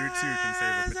too can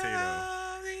save a potato.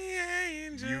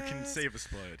 You can save a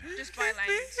spud. Just buy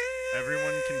lines.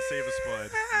 Everyone can save a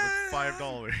spud with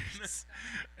 $5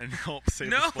 and help save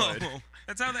a No, spud.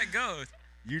 that's how that goes.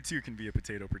 You too can be a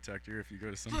potato protector if you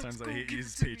go to Sometimes I Hate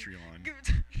You's Patreon. Give it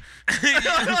to me.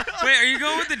 Wait, are you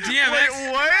going with the DMX?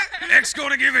 Wait, what? X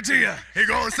gonna give it to you. He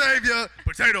gonna save you.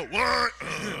 Potato, what?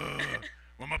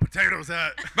 Where my potatoes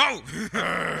at? Go.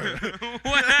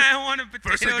 What? I want a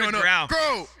First they're potato to gonna growl.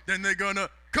 grow, then they're gonna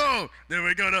come, then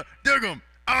we're gonna dig them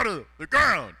out of the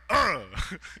ground.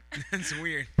 That's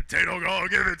weird. Potato gonna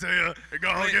give it to you. They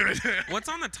gonna Wait, give it to you. what's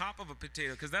on the top of a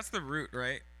potato? Because that's the root,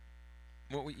 right?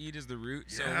 What we eat is the root.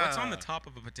 So what's on the Yeah. top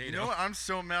of a potato? You know what? I'm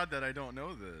so mad that I don't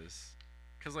know this.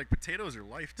 Because, like, potatoes are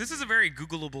life. to This is me. a very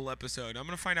Googleable episode. I'm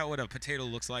gonna find out what a potato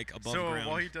looks like above So ground.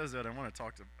 while he does that, I want to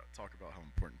talk about how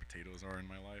important potatoes are in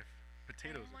my life.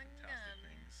 Potatoes Oh are my fantastic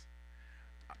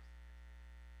God. things.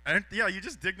 And yeah, you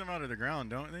just dig them out of the ground,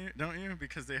 don't you?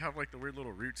 Because they have like the weird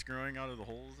little roots growing out of the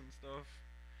holes and stuff.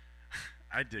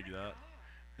 I dig that.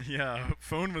 Yeah,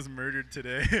 phone was murdered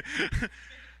today.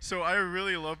 So I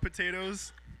really love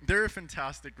potatoes. They're a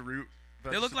fantastic root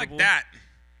they look like vegetable. that.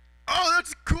 Oh,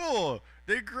 that's cool.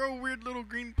 They grow weird little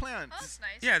green plants. Oh, that's nice.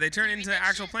 Yeah, they turn Can you eat into that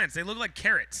actual shit? plants. They look like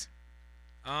carrots.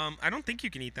 I don't think you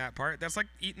can eat that part. That's like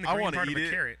eating the I green wanna part of eat a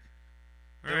it. carrot.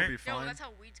 That'll Alright. be Yo, fun. that's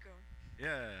how weeds grow.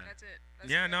 Yeah. That's it.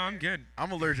 That's Yeah, it no, right I'm there. good.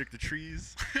 I'm allergic to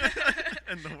trees.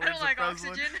 And the words don't like of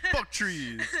Preslin, oxygen. Fuck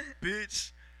trees,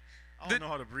 bitch. I don't The- know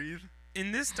how to breathe.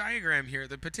 In this diagram here,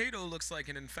 the potato looks like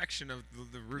an infection of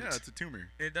the root. Yeah, it's a tumor.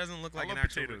 It doesn't look I like an love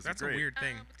actual root. potatoes, they're That's a great. weird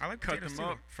thing. I like Cut potatoes them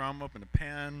too. up, fry them up in a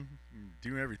pan,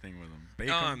 Do everything with them. Bake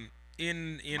them.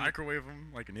 In Microwave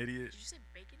them like an idiot. Did you say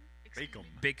bacon? Bake Excuse 'em. me?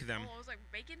 bake them. Oh, I was like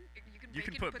bacon. You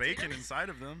can put bacon potatoes? inside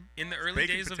of them. In the Oh, early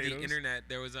bacon days of the potatoes. internet,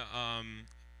 there was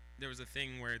a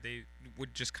thing where they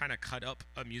would just kind of cut up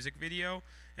a music video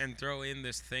and throw in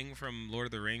this thing from Lord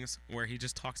of the Rings where he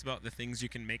just talks about the things you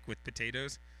can make with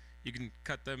potatoes. You can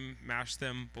cut them, mash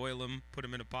them, boil them, put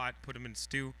them in a pot, put them in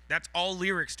stew. That's all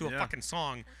lyrics to a Yeah. fucking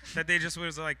song that they just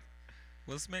was like,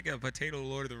 let's make a potato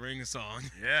Lord of the Rings song.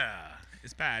 Yeah.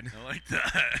 It's bad. I like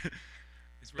that.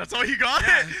 It's real That's bad. all you got?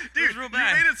 Yeah, it Dude, was real you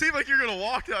bad. made it seem like you're going to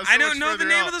walk that so I don't much know the further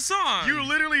name out. of the song. You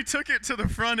literally took it to the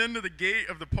front end of the gate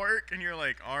of the park, and you're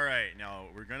like, all right, now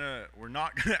we're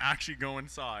not gonna actually go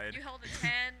inside. You held a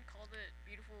 10, called it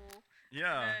beautiful.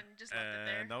 Yeah. and just left it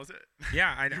there. And that was it.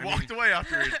 Yeah, I You mean, walked away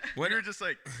afterwards. What- You were just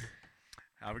like,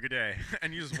 have a good day,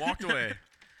 and you just walked away.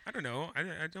 I don't know.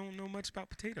 I don't know much about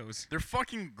potatoes. They're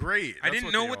fucking great. I That's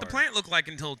didn't know they what the are. plant looked like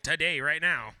until today, right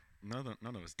now. None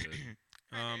of us did.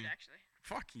 I did, actually.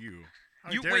 Fuck you.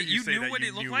 How You dare wait, you say knew that what you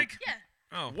it looked knew- like? Yeah,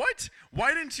 Oh, What?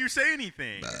 Why didn't you say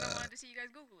anything? 'cause I wanted to see you guys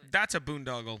Google it. that's a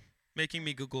boondoggle. Making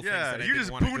me Google things Yeah, that I you didn't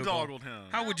just want to Google. boondoggled him.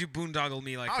 How would you boondoggle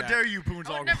me like How that? dare you I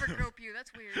boondoggle would never him? grope you.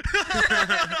 That's weird.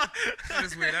 That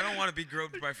is weird. I don't want to be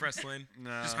groped by Freslin.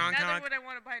 Nah. Just honk Neither honk. would I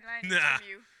want to buy lanyards Nah. from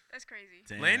you. That's crazy.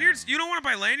 Damn. Lanyards? You don't want to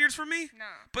buy lanyards from me? No.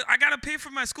 But I gotta pay for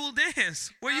my school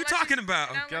dance. What are you Unless talking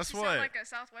about? Not Guess unless you what? sound like a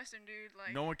Southwestern dude.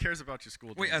 Like, No one cares about your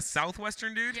school. Wait, a dance.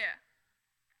 Southwestern dude? yeah.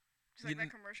 Just like You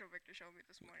that commercial Victor showed me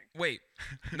this morning. Wait,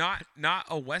 not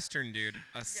a Western dude,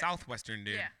 a Southwestern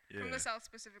dude. Yeah. From Yeah. the South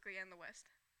specifically and the West.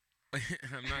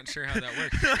 I'm not sure how that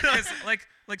works. 'Cause,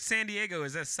 like San Diego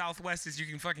is as southwest as you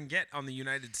can fucking get on the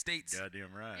United States.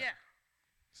 Goddamn right. Yeah.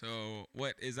 So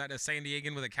what is that? A San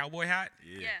Diegan with a cowboy hat?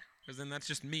 Yeah. Yeah. Because then that's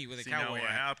just me with a See, now cowboy what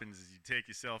hat. happens is you take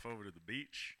yourself over to the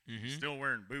beach, Mhm. still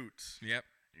wearing boots. Yep.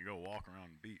 You go walk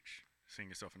around the beach, sing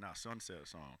yourself a nice sunset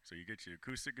song. So you get your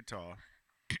acoustic guitar,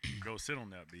 go sit on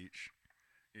that beach,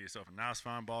 get yourself a nice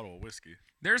fine bottle of whiskey,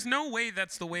 There's no way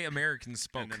that's the way Americans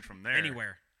spoke. and then from there,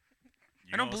 anywhere.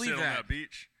 you I don't gonna believe sit on that. that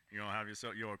beach. You're gonna have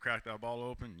yourself. You're gonna crack that bottle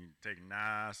open. You take a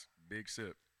nice big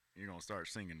sip. You're gonna start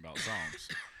singing about songs.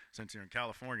 Since you're in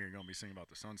California, you're gonna be singing about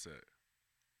the sunset,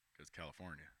 because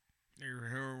California.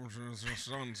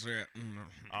 Sunset.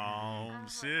 I'm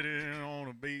sitting on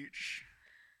a beach,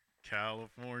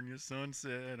 California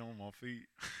sunset on my feet.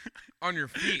 On your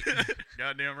feet.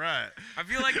 Goddamn right. I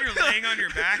feel like you're laying on your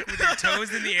back with your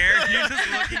toes in the air. And you're just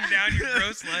looking down your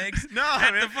gross legs No,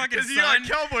 at man, the fucking 'cause sun. you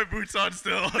got cowboy boots on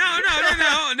still.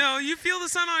 No. You feel the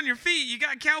sun on your feet. You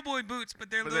got cowboy boots, but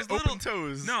they're With those the little. open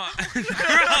toes. No. Gross.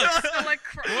 So, like,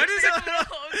 What is it?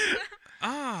 Gross.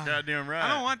 Ah. Goddamn right. I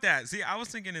don't want that. See, I was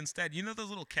thinking instead. You know those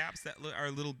little caps that are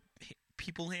little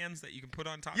people hands that you can put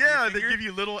on top. Yeah, of they your finger? give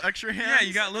you little extra hands. Yeah,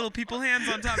 you got little people hands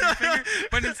on top of your finger,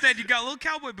 but instead you got little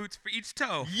cowboy boots for each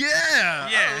toe. Yeah,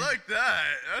 Yeah. I like that.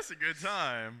 That's a good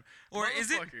time. Or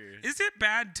is Motherfucker. it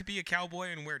bad to be a cowboy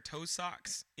and wear toe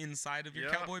socks inside of your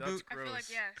Yeah, cowboy that's boot? I feel like gross.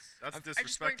 yes. That's I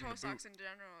just wear disrespecting toe the socks boot. in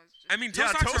general. It's just I mean, toe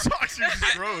Yeah, socks toe are. socks are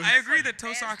just gross. I agree that toe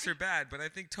Nasty. socks are bad, but I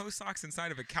think toe socks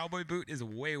inside of a cowboy boot is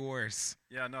way worse.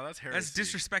 Yeah, no, that's heresy. That's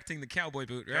disrespecting the cowboy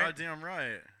boot, right? Goddamn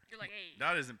right. you're like, hey,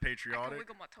 That isn't I can patriotic.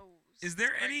 wiggle my toes. Is there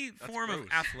It's great. any That's form of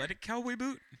gross. athletic cowboy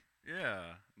boot? Yeah,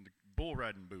 the bull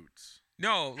riding boots.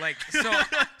 No, like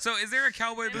so is there a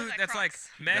cowboy They look boot like that's like Crocs.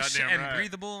 mesh Goddamn and right.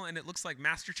 breathable and it looks like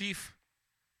Master Chief?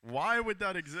 Why would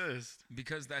that exist?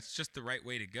 Because that's just the right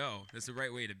way to go. That's the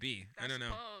right way to be. I don't know.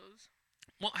 Suppose.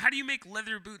 Well, how do you make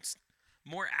leather boots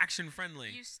more action friendly?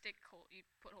 You you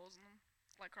put holes in them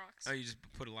like Crocs. Oh, you just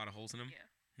put a lot of holes in them?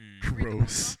 Yeah.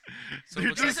 Gross. So it They're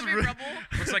looks Just just a big re- rubble.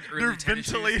 Looks like early They're tennis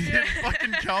shoes. ventilated Yeah.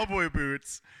 fucking cowboy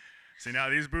boots. See, now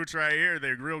these boots right here,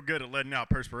 they're real good at letting out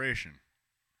perspiration.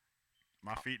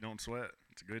 My feet don't sweat.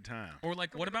 It's a good time. Or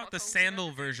like, Go what with the about the toes and sandal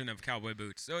everything. version of cowboy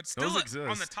boots? So it's Those still on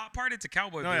the exist. top part, it's a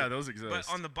cowboy No, boot. yeah, those exist. But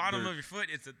on the bottom They're- of your foot,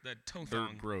 it's the toe They're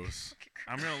thong. gross.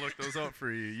 I'm gonna look those up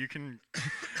for you. You can.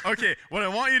 Okay, what I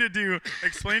want you to do,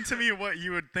 explain to me what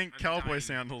you would think I'm cowboy dying.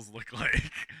 sandals look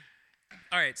like.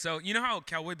 All right, so you know how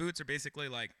cowboy boots are basically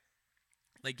like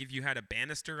if you had a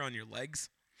banister on your legs.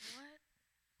 What?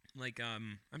 Like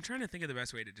I'm trying to think of the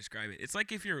best way to describe it. It's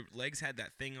like if your legs had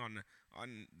that thing on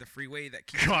the freeway that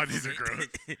keeps God, you these are from gross.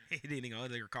 hitting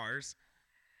other cars.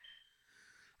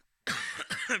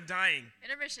 I'm dying.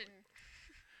 Intermission.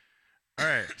 All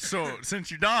right, so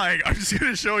since you're dying, I'm just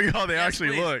gonna show you how they Yes, actually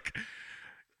please. look.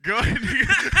 Go ahead.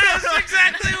 That's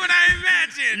exactly what I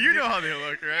imagined. You know how they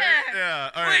look, right?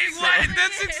 Yeah. All right. Wait, so, what?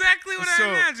 That's exactly what so I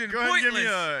imagined. go ahead and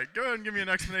Pointless. give me an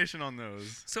explanation on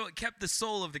those. So it kept the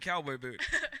sole of the cowboy boot.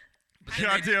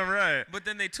 Goddamn right. But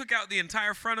then they took out the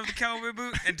entire front of the cowboy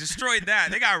boot and destroyed that.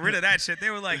 They got rid of that shit. They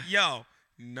were like, yo,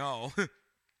 no.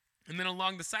 And then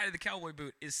along the side of the cowboy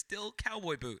boot is still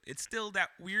cowboy boot. It's still that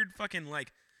weird fucking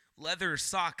like leather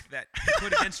sock that you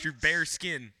put against your bare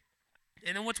skin.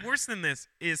 And then what's worse than this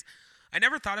is I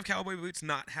never thought of cowboy boots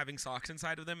not having socks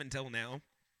inside of them until now.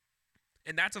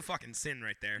 And that's a fucking sin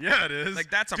right there. Yeah, it is. Like,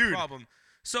 that's a Dude. problem.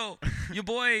 So, your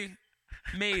boy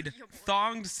made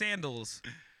thonged sandals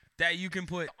that you can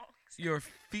put your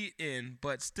feet in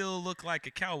but still look like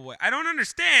a cowboy. I don't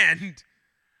understand.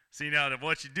 See, now that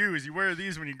what you do is you wear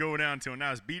these when you go down to a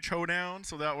nice beach hoedown,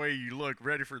 so that way you look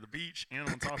ready for the beach, and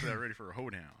on top of that, ready for a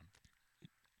hoedown.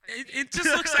 It just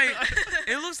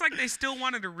looks like they still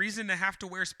wanted a reason to have to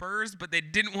wear spurs, but they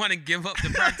didn't want to give up the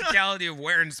practicality of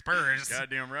wearing spurs.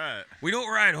 Goddamn right. We don't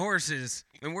ride horses,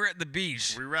 and we're at the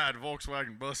beach. We ride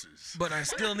Volkswagen buses. But I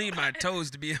still need my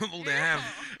toes to be able to have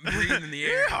breathe in the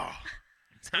air. Yeah.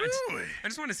 I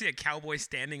just want to see a cowboy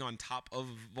standing on top of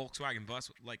a Volkswagen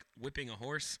bus, like whipping a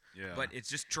horse. Yeah. But it's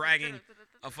just dragging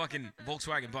a fucking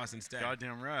Volkswagen bus instead.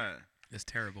 Goddamn right. It's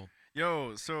terrible.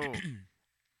 Yo, so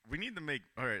we need to make.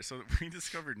 All right, so we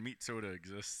discovered meat soda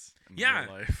exists in Yeah.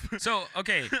 real life. So,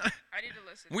 okay. I need to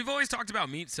listen. We've always talked about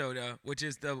meat soda, which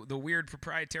is the weird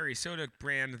proprietary soda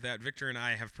brand that Victor and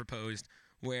I have proposed,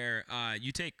 where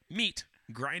you take meat,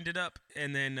 grind it up,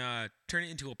 and then turn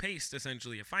it into a paste,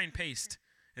 essentially, a fine paste.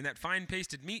 And that fine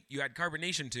pasted meat you add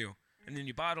carbonation to, and then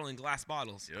you bottle in glass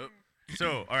bottles. Yep.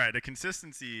 So, all right, the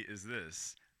consistency is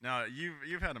this. Now,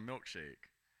 you've had a milkshake.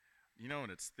 You know when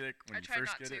it's thick when you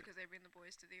first get it? I try not to because I bring the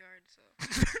boys to the yard,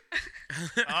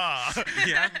 so.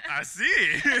 Yeah. I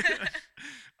see.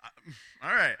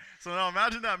 All right. So now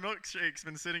imagine that milkshake's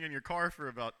been sitting in your car for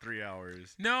about 3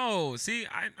 hours. No, see,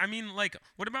 I mean, like,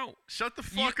 what about... Shut the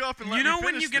fuck up and let you me know when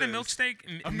finish you get a this. milk steak?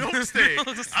 A milk steak.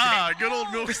 Good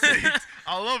old milk steaks.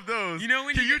 I love those. You know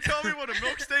when Can you you tell me what a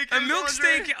milk steak is, A milk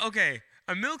Andre? steak, okay.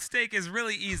 A milk steak is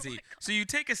really easy. So you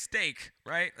take a steak,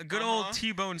 right? A good old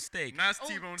T-bone steak. Nice Oh,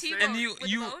 T-bone T-bone. steak. And you With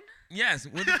the bone? Yes,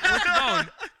 with the bone,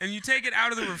 and you take it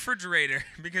out of the refrigerator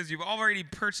because you've already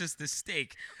purchased the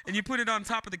steak, and you put it on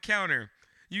top of the counter.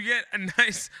 You get a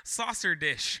nice saucer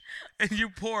dish, and you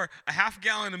pour a half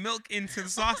gallon of milk into the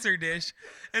saucer dish,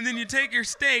 and then you take your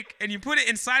steak and you put it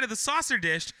inside of the saucer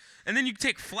dish, and then you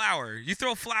take flour. You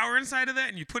throw flour inside of that,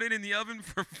 and you put it in the oven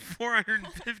for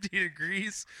 450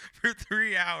 degrees for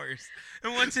 3 hours.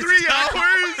 And once it's 3 done,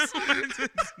 hours?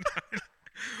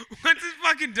 Once it's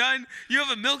fucking done, you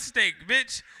have a milk steak,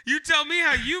 bitch. You tell me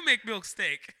how you make milk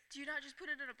steak. Do you not just put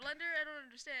it in a blender? I don't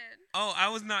understand. Oh, I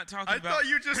was not talking I about. thought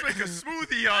you just make a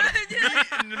smoothie out of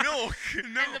meat and milk.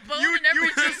 No. And the bone You and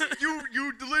everything.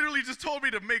 you literally just told me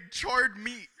to make charred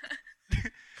meat.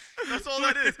 That's all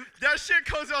that is. That shit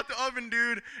comes out the oven,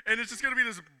 dude, and it's just gonna be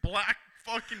this black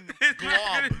fucking It's not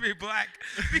glob. gonna be black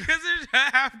because there's a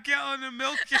half gallon of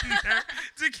milk in there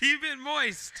to keep it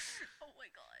moist. Oh my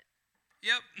god.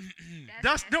 Yep.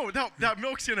 That's no, that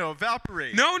milk's gonna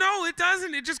evaporate. No, it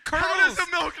doesn't. It just curdles. How does the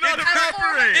milk not It-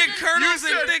 evaporate? it curdles you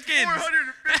and said thickens.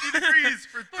 450 degrees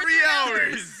for 3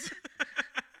 hours.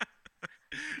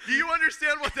 Do you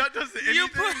understand what that does to anything? You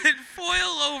put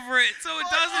foil over it so it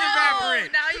doesn't Oh,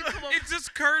 evaporate. now you come up. It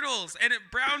just curdles and it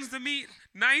browns the meat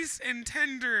nice and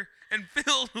tender and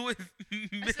filled with I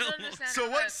still milk. don't understand So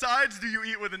how what that- sides do you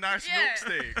eat with a nice Yeah. milk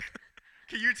steak?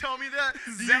 Can you tell me that?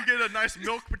 Do you Zac- get a nice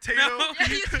milk potato? No, Yeah,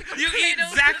 you you eat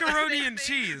potatoes, zaccaroni same and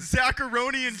thing. cheese.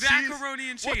 Zaccaroni and cheese? Zaccaroni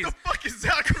and cheese. What the fuck is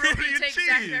zaccaroni You and take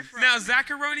Zac cheese? Efron. Now,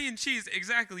 zaccaroni and cheese,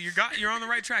 exactly. You're on the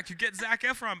right track. You get Zac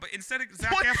Efron, but instead of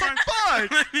Zac What the Efron,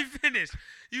 fuck? let me finish.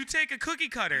 You take a cookie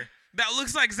cutter that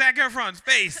looks like Zac Efron's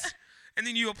face, and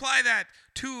then you apply that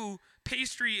to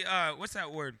pastry. What's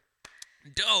that word?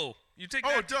 Dough. You take Oh,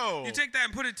 that, dough. You take that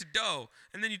and put it to dough,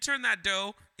 and then you turn that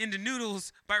dough into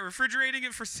noodles by refrigerating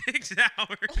it for 6 hours.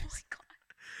 Oh my god.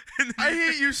 And then I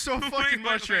hate you so Wait, fucking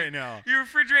wait, much wait. right now. You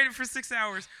refrigerate it for 6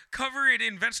 hours, cover it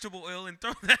in vegetable oil, and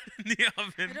throw that in the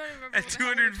oven I don't remember at what the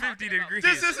hell we were 250 talking about. degrees.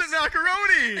 This isn't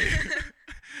macaroni.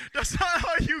 That's not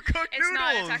how you cook It's noodles.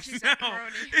 not. It's actually No,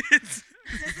 zaccaroni. it's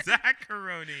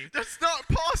zaccaroni. That's not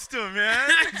pasta, man.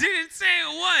 I didn't say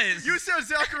it was. You said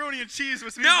zaccaroni and cheese,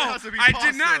 which means no, it has to be I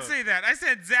pasta. did not say that. I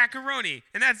said zaccaroni,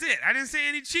 and that's it. I didn't say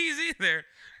any cheese either.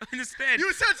 Instead,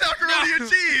 You said zaccaroni No. and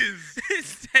cheese.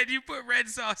 instead you put red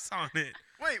sauce on it.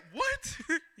 Wait, what?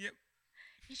 Yep,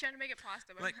 He's trying to make it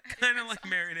pasta, but like I'm kind adding of like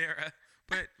red sauce. marinara,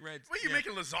 but red. What, you yeah.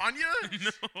 making lasagna?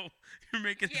 No, you're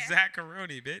making Yeah.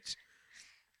 zaccaroni, bitch.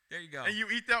 There you go. And you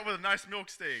eat that with a nice milk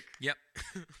steak. Yep.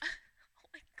 Oh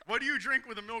my god. What do you drink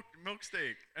with a milk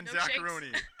steak and Milkshakes?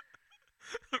 zaccaroni?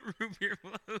 Root beer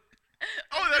float.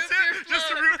 Oh, that's Root beer it? Just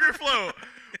a float. root beer float.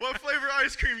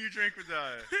 ice cream you drink with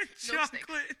that?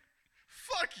 Chocolate.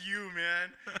 Fuck you, man.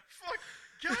 Fuck.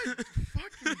 God,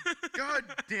 fucking, God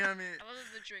damn it. I love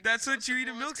the drink. That's is what so you eat a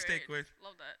simple, milk it's steak great. with.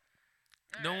 Love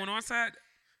that. No Alright. one wants that.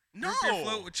 No. Root beer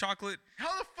float with chocolate.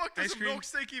 How the fuck does Ice a cream. milk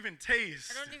steak even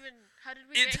taste? I don't even. How did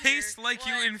we It get tastes here? like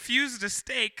you What? infused a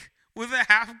steak with a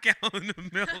half gallon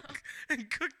of milk and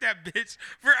cooked that bitch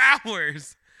for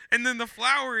hours. And then the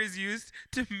flour is used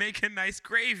to make a nice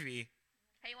gravy.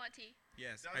 Hey, you want tea?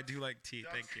 Yes, I do like tea.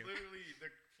 That's Thank you. literally the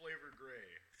flavor gray.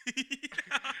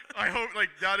 I hope like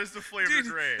that is the flavor Dude,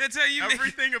 gray. that's how you make-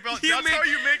 everything about. you that's how make-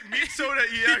 you make meat soda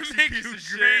EX. You You, make piece of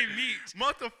gray shit. meat.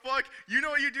 What the fuck? You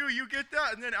know what you do? You get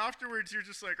that, and then afterwards you're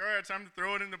just like, all right, time to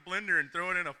throw it in the blender and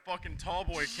throw it in a fucking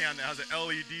tallboy can that has an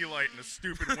LED light and a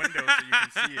stupid window so you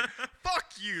can see it.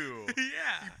 Fuck you.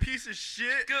 Yeah. You piece of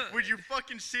shit. Good. With your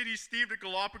fucking shitty Steve the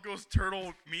Galapagos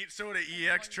Turtle Meat Soda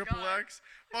EX my Triple God. X.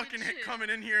 Fucking Good shit. coming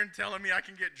in here and telling me I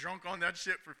can get drunk on that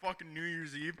shit for fucking New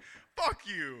Year's Eve. Fuck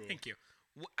you. Thank you.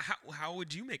 How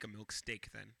would you make a milk steak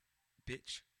then,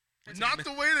 bitch? Not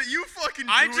the way that you fucking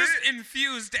do I just it.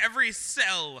 infused every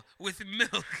cell with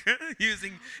milk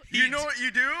using heat. You know what you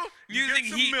do? You Using get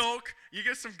some heat. milk, you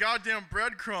get some goddamn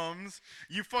breadcrumbs,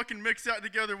 you fucking mix that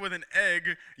together with an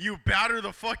egg, you batter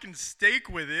the fucking steak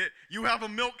with it, you have a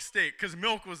milk steak, because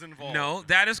milk was involved. No,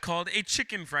 that is called a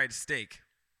chicken fried steak.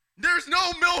 There's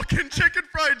no milk in chicken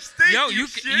fried steak, Yo, you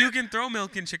c- shit. you can throw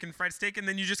milk in chicken fried steak, and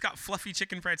then you just got fluffy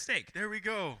chicken fried steak. There we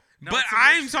go. Now But it's a milk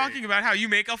I'm steak. talking about how you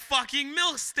make a fucking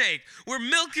milk steak, where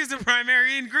milk is the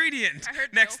primary ingredient I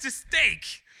heard next milk. to steak.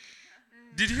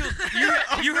 Did you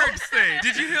you heard steak.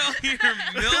 Did you hear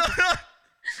milk?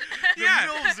 Yeah,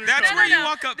 milks are that's coming. where you No,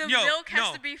 walk up. the Yo, milk has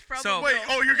no. to be from So a Wait, milk.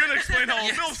 oh, you're going to explain how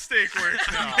Yes. a milk steak works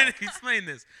I'm now. gonna explain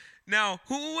this. Now,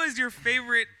 who was your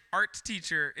favorite art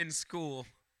teacher in school?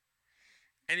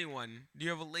 Anyone? Do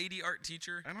you have a lady art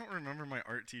teacher? I don't remember my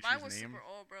art teacher's Mine was name. super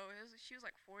old, bro. She was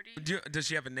like 40. Does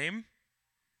she have a name?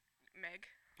 Meg.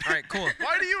 All right, cool.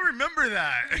 Why do you remember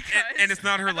that? And it's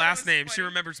not I her thought it last was name. She funny.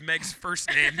 remembers Meg's first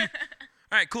name. All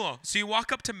right, cool. So you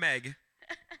walk up to Meg,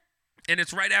 and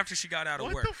it's right after she got out of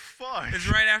What work. the fuck? It's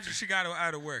right after she got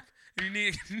out of work. And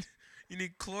you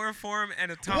need chloroform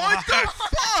and a tomahawk. What the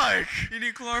fuck? You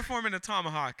need chloroform and a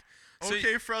tomahawk. So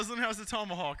Okay, Freslin has the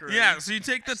tomahawk already. yeah, so you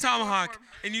take the tomahawk chloroform.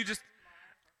 and you just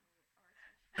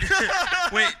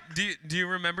wait. Do you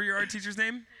remember your art teacher's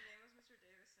name?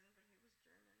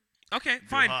 Okay,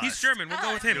 fine. He's hast. German. We'll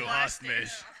go with him. Du hast mich.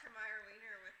 Oscar Mayer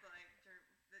Wiener with like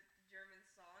the German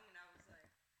song, and I was like,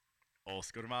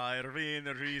 Oscar Mayer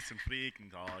Wiener Riesen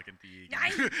Frieken Tagen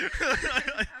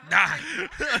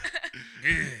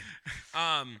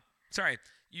Good. Sorry.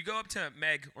 You go up to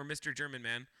Meg or Mr. German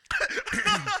Man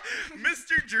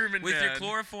Mr. German with man. your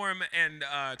chloroform and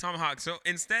tomahawk. So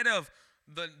instead of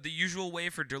the usual way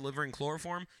for delivering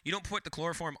chloroform, you don't put the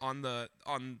chloroform on the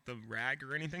rag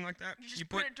or anything like that. You just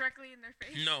put it directly in their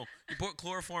face. No, you put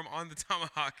chloroform on the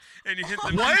tomahawk and you hit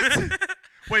them. What?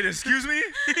 Wait, excuse me?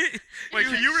 Wait,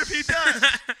 can you repeat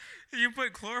that? You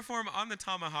put chloroform on the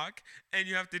tomahawk and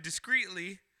you have to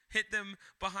discreetly hit them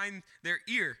behind their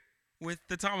ear with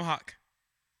the tomahawk.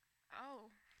 Oh.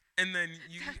 And then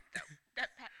you That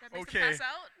makes Okay. them pass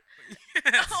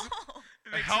out? yes. Oh.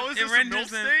 It makes How it- is it this a renders milk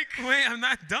them- steak? Wait, I'm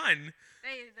not done.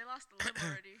 They lost the limb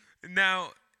already.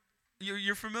 Now,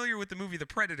 you're familiar with the movie The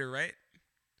Predator, right?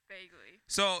 Vaguely.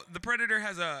 So the Predator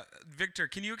has a Victor.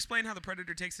 Can you explain how the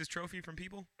Predator takes his trophy from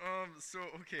people? So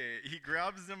okay, he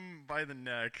grabs them by the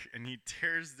neck and he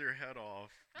tears their head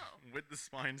off Oh. with the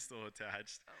spine still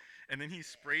attached. Oh. And then he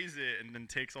sprays it and then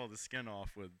takes all the skin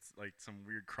off with like some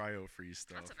weird cryo freeze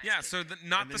stuff. That's a nice Yeah. cake. So And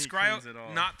not then the he cryo, cleans it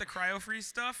off. not the cryo freeze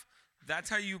stuff. That's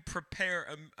how you prepare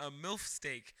a MILF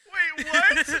steak. Wait,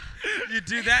 what? You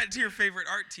do that to your favorite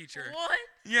art teacher. What?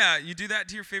 Yeah, you do that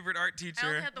to your favorite art I only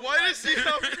teacher. had the Why one. does he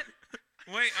have?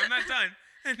 Wait, I'm not done.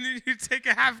 And then you take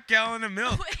a half gallon of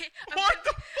milk. Wait, What the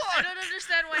I fuck? don't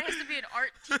understand why it has to be an art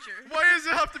teacher. Why does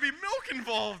it have to be milk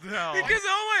involved now? Because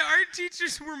all my art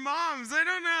teachers were moms. I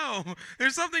don't know.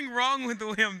 There's something wrong with the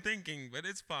way I'm thinking, but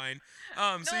it's fine. So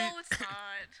No, you, it's not.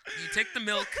 you take the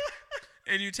milk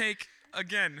and you take,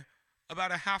 again,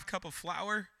 about a half cup of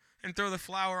flour and throw the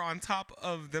flour on top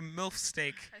of the MILF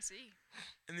steak. I see.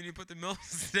 And then you put the MILF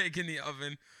steak in the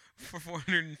oven for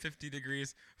 450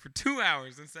 degrees for 2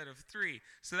 hours instead of 3.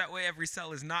 So that way every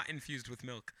cell is not infused with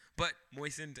milk, but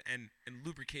moistened and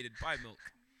lubricated by milk.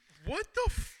 What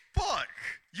the fuck?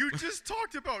 You just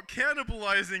talked about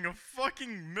cannibalizing a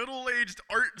fucking middle-aged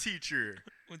art teacher.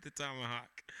 With the tomahawk.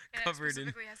 Yeah, covered in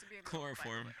specifically has to be in milk, by the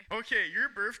chloroform. way. Okay, your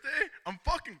birthday, I'm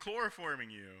fucking chloroforming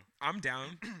you. I'm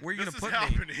down. Where are you This gonna is put me?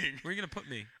 happening. Where are you gonna put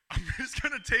me? I'm just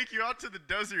gonna take you out to the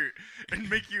desert and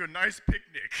make you a nice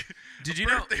picnic. Did A you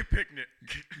know- birthday picnic?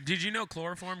 Did you know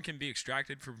chloroform can be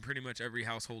extracted from pretty much every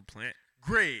household plant?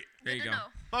 Great. There you Good go. to know.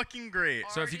 Fucking great.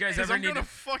 So if you Already guys there. Because ever I'm need gonna to,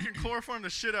 fucking chloroform the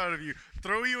shit out of you,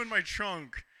 throw you in my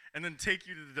trunk, and then take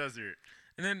you to the desert.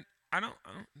 and then I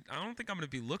don't think I'm gonna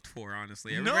be looked for,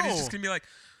 honestly. Everybody's just No. gonna be like,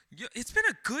 "Yeah, it's been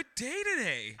a good day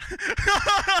today.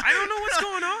 I don't know what's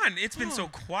going on. It's been so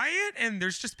quiet, and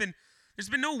there's been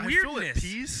no I weirdness. feel at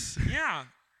peace. Yeah.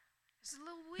 It's a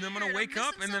little weird. And I'm gonna wake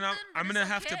up, missing and then something, I'm but gonna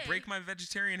it's have to okay. break my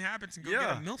vegetarian habits and go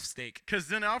Yeah. get a MILF steak. Because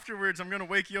then afterwards, I'm gonna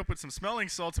wake you up with some smelling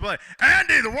salts and be like,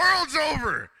 Andy, the world's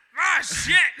over. Ah,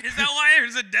 shit! Is that why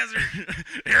there's a desert?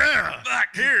 Yeah. Fuck.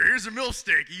 Here's a milk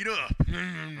steak. Eat up.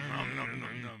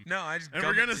 No, I just. And gum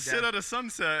we're it gonna to sit death. at a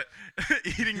sunset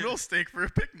eating milk steak for a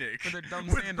picnic. For their dumb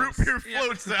with sandals. root beer Yeah.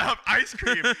 floats that have ice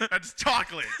cream that's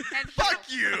chocolate. And Fuck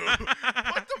heel. you.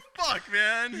 What the fuck,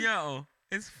 man? Yo,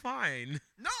 it's fine.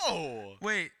 No.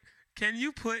 Wait, can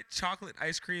you put chocolate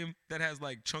ice cream that has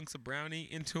like chunks of brownie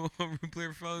into a root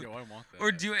beer float? Yo, I want that.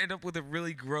 Or do you end up with a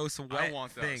really gross wet I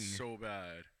want that thing? so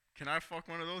bad. Can I fuck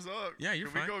one of those up? Yeah, you're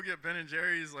Can fine. we go get Ben and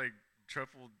Jerry's like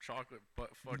triple chocolate butt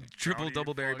fuck Triple brownie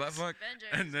double berry butt fucks, fuck.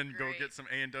 and then go Great. get some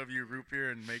A&W root beer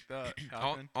and make that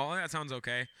All, happen? all that sounds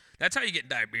okay. That's how you get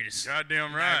diabetes.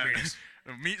 Goddamn right. Diabetes.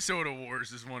 The Meat Soda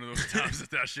Wars is one of those times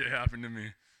that shit happened to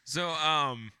me. So,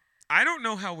 I don't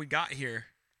know how we got here.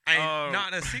 Oh.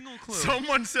 Not a single clue.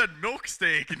 Someone said milk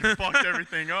steak and fucked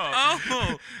everything up.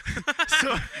 Oh,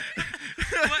 So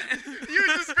what? you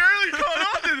just barely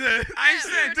caught on to this. I Yeah,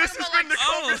 said we're This talking has about, been the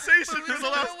like, conversation but we for the don't know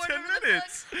last what 10 number the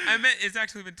minutes. I meant it's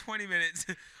actually been 20 minutes.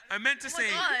 I meant to Oh my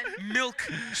say God.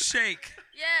 milk shake,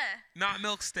 Yeah. not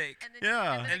milk steak. And then,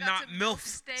 Yeah. And, then And it got not to milk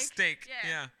steak. steak. Yeah.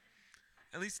 Yeah.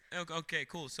 At least okay,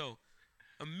 cool. So,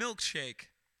 a milkshake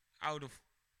out of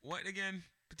what again?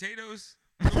 Potatoes?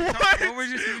 What? What were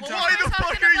you even What Why were the we fuck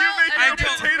talking are you about? making I a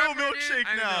don't potato remember, dude. milkshake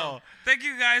I now? know. Thank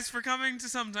you guys for coming to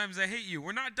Sometimes I Hate You.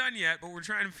 We're not done yet, but we're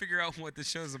trying to figure out what the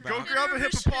show's about. Go grab a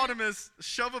Intermission. hippopotamus,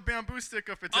 shove a bamboo stick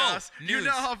up its Oh, ass. You news.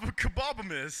 now have a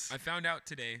kebabamus. I found out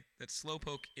today that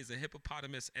Slowpoke is a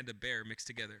hippopotamus and a bear mixed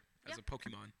together as a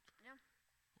Pokemon. Yeah.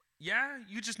 Yeah,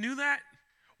 you just knew that?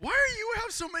 Why do you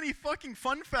have so many fucking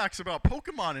fun facts about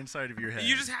Pokemon inside of your head?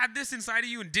 You just had this inside of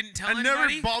you and didn't tell I never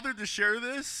anybody? bothered to share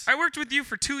this. I worked with you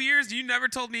for 2 years. You never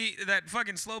told me that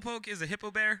fucking Slowpoke is a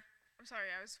hippo bear. I'm sorry,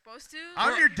 I was supposed to.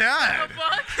 I'm your dad.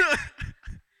 fuck?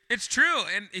 It's true,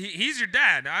 and he's your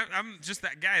dad. I'm just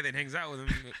that guy that hangs out with him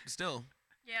but still.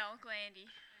 Yeah, Uncle Andy.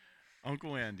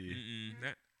 Uncle Andy.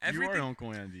 That, You are everything-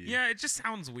 Uncle Andy. Yeah, it just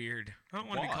sounds weird. I don't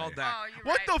want to be Why? called that. Oh, you're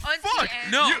What right. the Auntie fuck?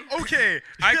 Andy. No. You, okay.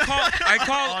 I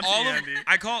call Auntie all of Andy.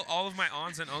 I call all of my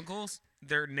aunts and uncles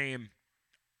their name.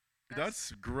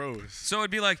 That's gross. So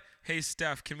it'd be like, "Hey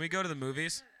Steph, can we go to the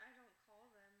movies?"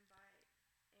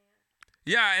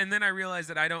 Yeah, and then I realized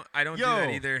that I don't do that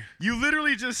either. You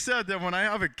literally just said that when I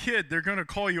have a kid, they're gonna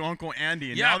call you Uncle Andy,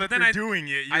 and Yeah, now but that then they're I- doing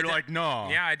it, I you're d- like, no.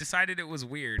 Yeah, I decided it was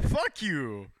weird. Fuck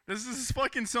you. This is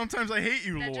fucking Sometimes I Hate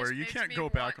You That lore. just You makes can't me go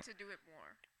want back. to do it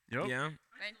more. Yep. Yeah.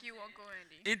 Thank you, Uncle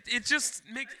Andy. It just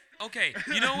makes okay.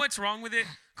 You know what's wrong with it?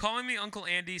 Calling me Uncle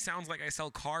Andy sounds like I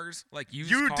sell cars, like used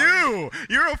You cars. do.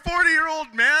 You're a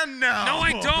 40-year-old man now. No,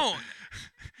 I don't.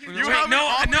 You Wait, have an no,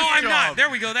 office I'm not. job. There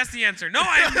we go. That's the answer. No,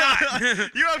 I'm not.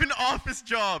 You have an office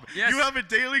job. Yes. You have a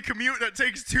daily commute that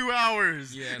takes 2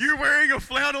 hours. Yes. You're wearing a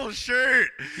flannel shirt.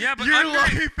 Yeah, but your under-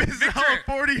 life is now Victor,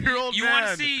 a 40-year-old You man.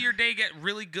 want to see your day get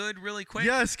really good, really quick?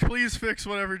 Yes, please fix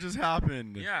whatever just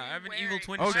happened. Yeah, I have an evil Wearing-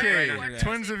 twin. Okay, shirt right Wearing under that.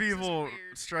 Twins of This is Evil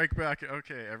weird. strike back.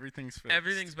 Okay, everything's fixed.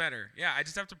 Everything's better. Yeah, I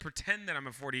just have to pretend that I'm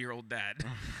a 40-year-old dad.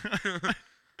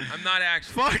 I'm not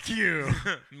actually. Fuck you.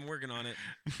 I'm working on it.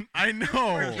 I know.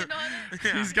 Working on it.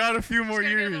 Yeah. He's got a few more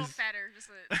Just gotta get a little years. fatter. Just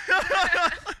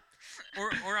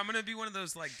Or I'm gonna be one of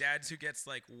those like dads who gets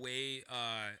like way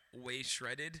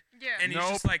shredded, yeah. and he's Nope.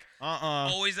 just like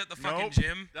Always always at the fucking Nope.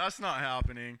 gym. That's not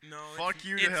happening. No, Fuck it's,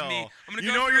 you it's to hell. me. I'm gonna You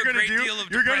go know what through you're a gonna great do? deal of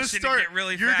You're gonna depression start. and get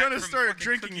really You're fat gonna from start fucking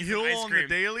drinking cookies Hill and ice on the cream.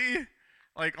 daily,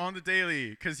 like on the daily,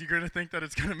 because you're gonna think that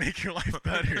it's gonna make your life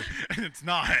better, and it's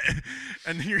not.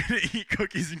 And you're gonna eat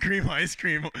cookies and cream ice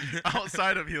cream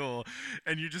outside of Hill,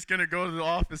 and you're just gonna go to the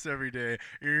office every day.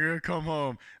 You're gonna come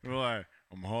home and be like,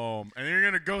 I'm home. And then you're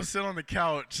going to go sit on the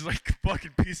couch like a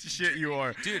fucking piece of shit you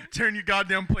are. Dude. Turn your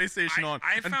goddamn PlayStation on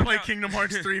I and found play out- Kingdom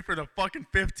Hearts 3 for the fucking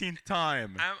 15th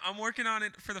time. I'm working on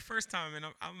it for the first time, and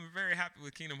I'm very happy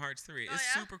with Kingdom Hearts 3. Oh, It's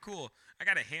yeah? super cool. I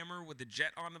got a hammer with the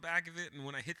jet on the back of it, and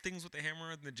when I hit things with the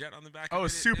hammer and the jet on the back Oh, of it,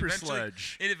 Super eventually,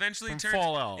 Sledge It eventually from turns.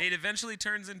 Fallout. It eventually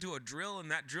turns into a drill, and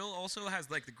that drill also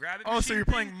has like the grab it. Oh, so machine you're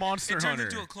thing. playing Monster It Hunter.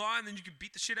 turns into a claw, and then you can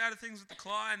beat the shit out of things with the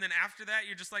claw, and then after that,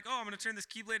 you're just like, oh, I'm gonna turn this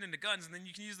Keyblade into guns, and then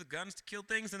you can use the guns to kill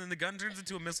things, and then the gun turns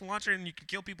into a missile launcher, and you can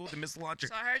kill people with the missile launcher.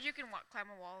 So I heard you can climb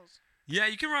on walls. Yeah,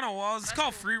 you can run on walls. It's That's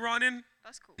called cool. free running.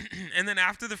 That's cool. And then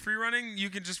after the free running, you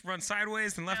can just run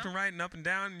sideways and left Yeah. and right and up and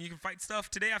down, and you can fight stuff.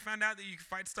 Today I found out that you can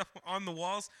fight stuff on the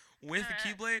walls with the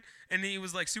Alright. Keyblade, and he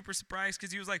was like super surprised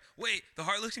because he was like, "Wait, the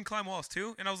Heartless can climb walls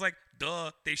too?" And I was like,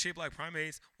 "Duh, they shape like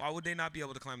primates. Why would they not be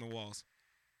able to climb the walls?"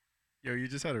 Yo, you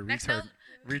just had a Next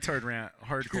retard rant,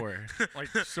 hardcore, like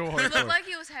so It hardcore. looked like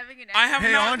he was having an I have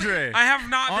Hey, not. Andre. I have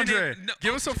not Andre, been.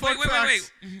 give us some wait, fun wait,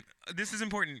 facts. wait. This is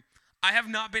important. I have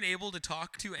not been able to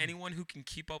talk to anyone who can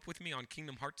keep up with me on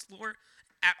Kingdom Hearts lore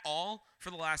at all for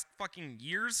the last fucking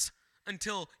years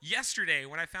until yesterday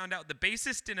when I found out the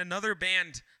bassist in another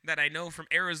band that I know from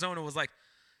Arizona was like,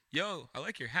 "Yo, I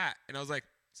like your hat," and I was like,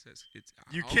 it's,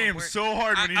 You I'm came wearing- so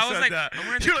hard when you I was said like, that. I'm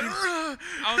wearing the You're King- like,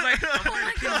 I was like, I'm wearing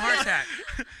a Kingdom Hearts hat.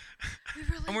 We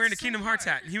relate I'm wearing a so Kingdom Hearts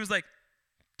hard. hat, and he was like,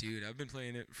 "Dude, I've been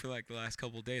playing it for like the last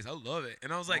couple of days. I love it."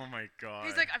 And I was like, oh my god.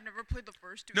 He's like, I've never played the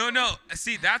first two. "No, though." no.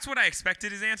 See, that's what I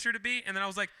expected his answer to be." And then I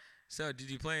was like, "So, did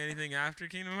you play anything after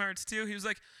Kingdom Hearts 2?" He was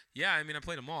like, "Yeah, I mean, I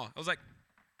played them all." I was like,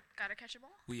 Gotta catch them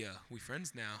all. we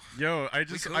friends now." Yo, I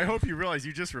could. hope you realize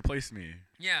you just replaced me.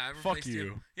 Yeah, I Fuck replaced you.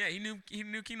 him. Yeah, he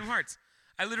knew Kingdom Hearts.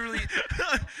 I literally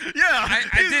Yeah, I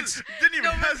he did- just didn't even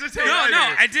hesitate. no,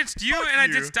 either. I ditched you Fuck and I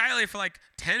you. ditched Diley for like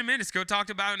 10 minutes ago. Talked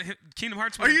about Kingdom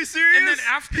Hearts. Are with him. you serious? And then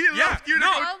after, He yeah, left you to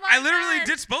no, go- Oh my I literally God.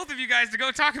 ditched both of you guys to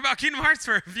go talk about Kingdom Hearts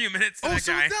for a few minutes. to Oh, that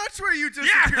so guy. that's where you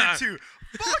disappeared Yeah. to.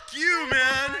 Fuck you, man.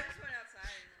 I just went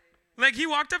outside. Like he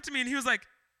walked up to me and he was like,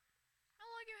 I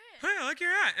like your hat. "Hey, I like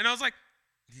your hat," and I was like,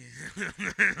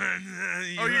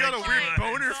 Oh, you got a like weird it.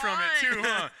 boner from it too,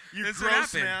 huh? You That's what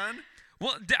gross happened. man.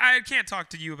 Well, I can't talk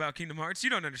to you about Kingdom Hearts. You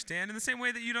don't understand in the same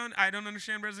way that I don't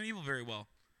understand Resident Evil very well.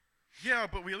 Yeah,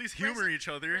 but we at least humor each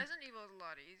other. Resident Evil is a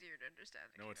lot easier to understand.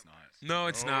 Than No, it's Kingdom not. Hearts. No,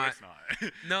 it's No, not. It's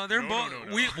not. No, they're No, both. no,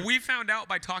 no, We no. we found out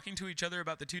by talking to each other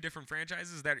about the two different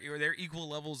franchises that they're equal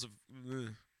levels of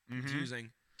confusing.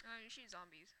 You shoot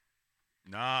zombies.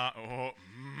 Nah,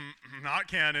 not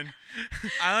canon.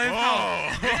 I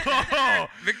like how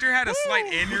Victor had a slight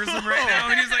aneurysm right now,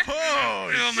 and he's like,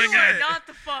 oh, "Oh my shit. God." Not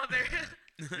the father.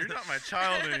 You're not my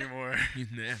child anymore. "You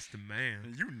nasty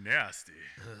man." You nasty.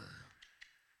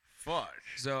 Fuck.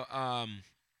 So,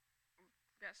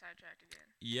 Got sidetracked again.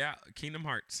 yeah, Kingdom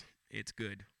Hearts. It's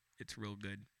good. It's real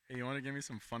good. Hey, you want to give me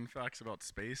some fun facts about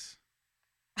space?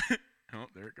 Oh,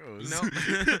 there it goes. No.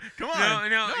 Come on.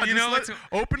 No, you just know let- what's-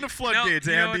 open the floodgates,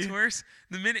 you know Andy. what's worse?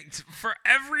 The minute for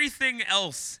everything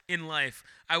else in life,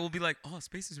 I will be like, "Oh,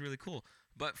 space is really cool."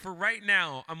 But for right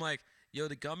now, I'm like, "Yo,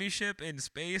 the gummy ship in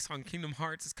space on Kingdom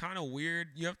Hearts is kind of weird.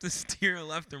 You have to steer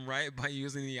left and right by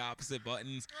using the opposite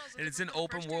buttons, Oh, is it and it's an different from the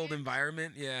open first two world games?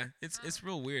 environment. Yeah, it's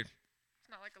real weird. It's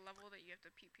not like a level that you have to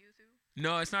pew pew through.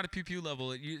 No, it's not a pew pew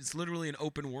level. It's literally an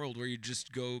open world where you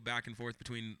just go back and forth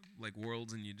between like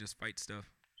worlds and you just fight stuff.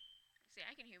 See,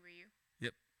 I can humor you.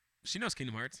 She knows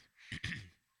Kingdom Hearts.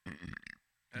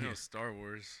 I know Star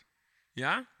Wars.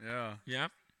 Yeah, Yeah. yeah.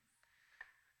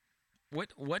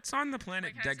 What's on the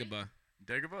planet Wait, can I see? Dagobah?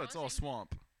 Dagobah, it's all Honestly?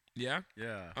 swamp. Yeah.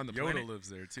 Yeah. On the Yoda planet? lives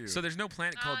there too. So there's no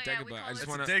planet called Oh, yeah, we Dagobah. call I just it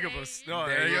want it's to. Dagobah. Space. No,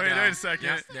 There you wait go. a second.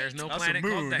 Yeah, there's no That's planet a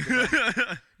called moon.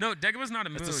 Dagobah. No, Dagobah's not a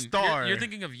moon. It's a star. You're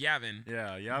thinking of Yavin.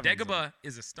 yeah, yeah. Dagobah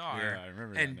is a star. Yeah, I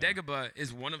remember And that now. Dagobah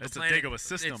is one of It's the a planet. Dagobah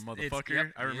system, motherfucker.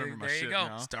 Yep, I remember my there shit you go.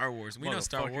 now. Star Wars. We know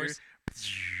Star Motherfucker. Wars.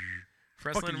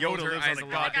 Fucking Freslin rolls Yoda her lives on eyes a a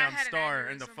lot. That guy goddamn had an star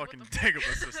in the aneurysm, what fucking the fuck?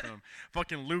 Dagobah system.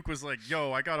 Fucking Luke was like,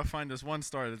 "Yo, I gotta find this one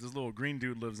star that this little green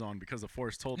dude lives on because the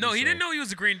Force told me." No, he so." didn't know he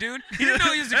was a green dude. He didn't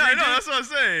know he was a Yeah, I green know. dude. That's what I'm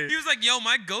saying. He was like, "Yo,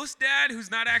 my ghost dad,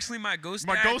 who's not actually my ghost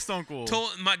My dad, ghost uncle.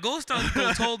 my ghost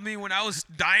uncle told me when I was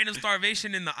dying of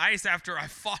starvation in the ice after I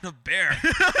fought a bear.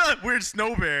 Weird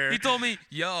snow bear. He told me,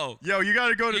 yo, Yo, you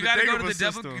gotta go to you the gotta Dagobah go to the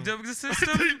system. Dagobah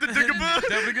system. the Dagobah.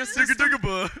 Dagobah system.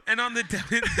 Dagobah. And on the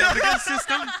Dagobah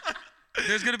system,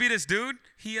 there's gonna be this dude.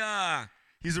 He's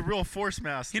a real Force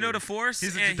master. He know the Force.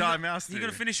 He's a and Jedi master. He's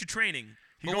gonna finish your training.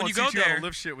 He But gonna when you teach go you how there, to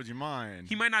lift shit with your mind.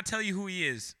 he might not tell you who he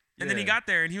is. And then he Yeah. got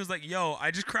there and he was like, yo,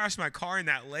 I just crashed my car in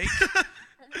that lake.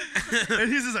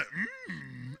 and he's just like,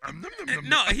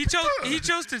 No, he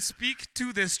chose to speak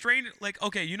to this stranger. Like,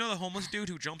 okay, you know the homeless dude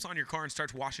who jumps on your car and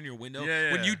starts washing your window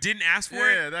when you didn't ask for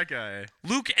it? Yeah, that guy.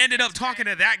 Luke ended up talking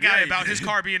to that guy Yeah, about his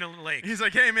car being in a lake. He's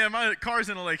like, hey, man, my car's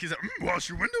in a lake. He's like, wash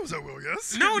your windows, I will,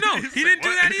 yes? No, He's he like, didn't do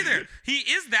 "What?" that either. He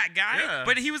is that guy, Yeah.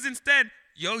 but he was instead,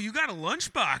 yo, you got a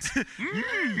lunchbox.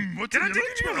 What's Can I in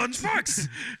take your lunchbox? lunchbox?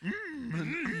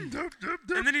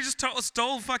 And then he just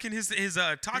stole fucking his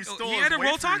taco. stole He his had a roll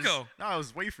wafers. taco. No, it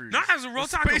was wafers. No, it was a roll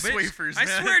Those taco, space bitch. wafers, I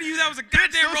man. swear to you, that was a Bitch,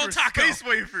 goddamn those roll were taco. Space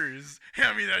wafers.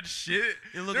 Hand me that shit.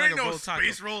 It looked there like ain't a no roll taco.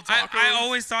 space roll tacos. I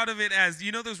always thought of it as,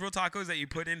 you know those roll tacos that you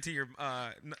put into your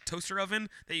toaster oven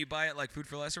that you buy at like Food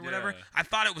for Less or whatever? Yeah. I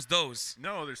thought it was those.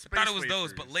 No, they're I space thought it was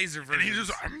those, wafers. but laser And versions. he's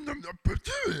just,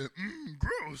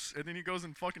 gross. And then he goes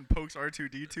and fucking pokes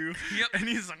R2D2. Yep. And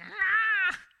he's like,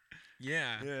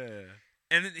 Yeah. yeah.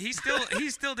 And then he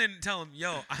still didn't tell him,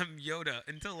 yo, I'm Yoda,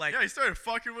 until like Yeah, he started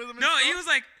fucking with him. And no, he stuff. was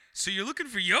like, so you're looking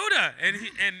for Yoda, and he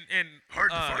and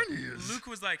Hard to find he is. Luke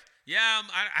was like, yeah,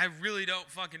 I really don't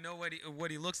fucking know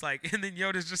what he looks like, and then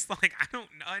Yoda's just like, I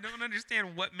don't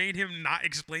understand what made him not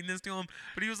explain this to him,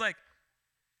 but he was like,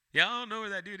 yeah, I don't know where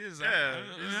that dude is. Yeah,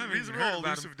 I haven't he's a even heard real about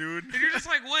him. elusive dude. And you're just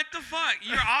like, what the fuck?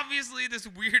 You're obviously this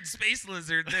weird space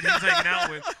lizard that he's hanging out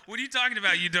with. What are you talking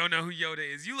about? You don't know who Yoda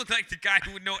is. You look like the guy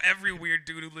who would know every weird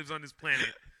dude who lives on this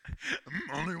planet. I'm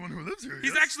the only one who lives here.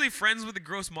 He's yes? actually friends with the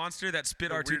gross monster that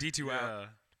spit The weird- R2D2 out. yeah.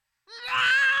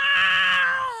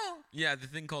 Yeah, the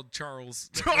thing called Charles.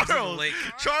 that lives in the Charles. lake.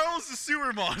 Charles the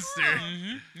sewer monster.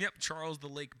 Yep, Charles the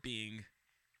lake being.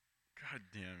 God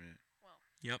damn it.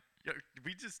 Yep.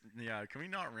 Yeah, can we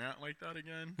not rant like that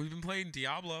again? We've been playing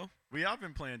Diablo. We have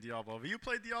been playing Diablo. Have you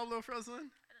played Diablo, Freslin? I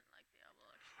didn't like Diablo.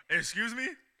 Actually. Excuse me?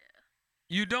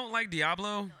 You don't like Diablo?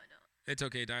 No, I don't. It's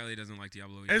okay. Diley doesn't like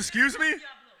Diablo either. Excuse me?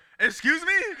 Excuse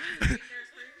me?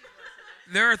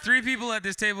 There are 3 people at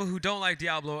this table who don't like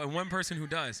Diablo and 1 person who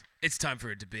does. It's time for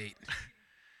a debate.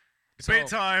 Debate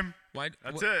So, time. Why?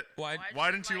 That's wh- it. Why? Why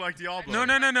didn't you like Diablo?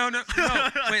 No.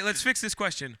 Wait, let's fix this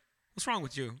question. What's wrong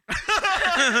with you? A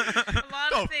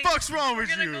lot The of things. fuck's wrong We're with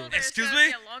gonna you? Go there. Excuse It's gonna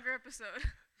me? be a longer episode.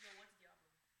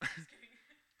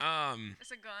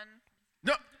 It's a gun.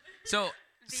 No. So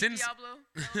The since Diablo.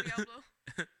 El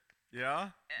Diablo. Yeah?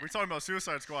 We're talking about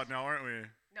Suicide Squad now, aren't we?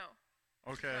 No.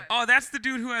 Okay. oh, that's the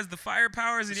dude who has the fire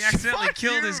powers and he accidentally Fuck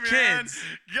killed you, his man. kids.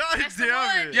 God That's the damn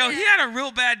one. it. Yo, he had a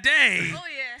real bad day. Oh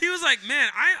yeah. He was like, man,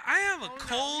 I have a Oh, no.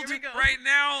 cold Here we go. right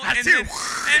now. That's and, it.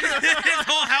 and his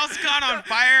whole house caught on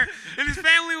fire. And his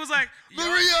family was like, yo.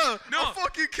 Maria, No. I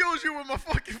fucking killed you with my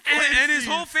fucking And his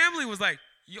flames. whole family was like,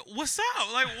 yo, what's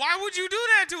up? Like, why would you do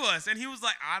that to us? And he was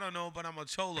like, I don't know, but I'm a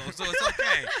cholo, so it's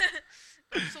okay.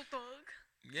 So thug.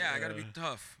 Yeah, I gotta be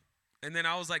tough. And then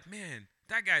I was like, man,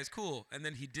 that guy's cool. And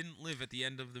then he didn't live at the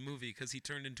end of the movie because he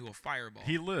turned into a fireball.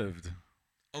 He lived.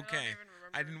 Okay. even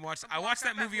I remember. didn't watch. From I watched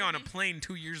that Combat movie on a movie? plane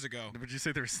 2 years ago. Would you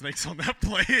say there were snakes on that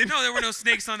plane? No, there were no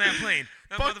snakes on that plane.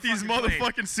 That Fuck these motherfucking plane.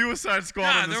 motherfucking Suicide Squad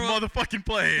Nah, on this there were- motherfucking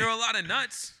plane. There were a lot of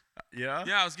nuts. Yeah?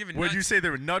 Yeah, I was giving Would nuts. you say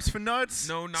there were nuts for nuts?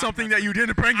 No, not Something nuts that you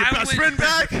didn't bring your I best went friend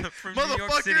back? from New York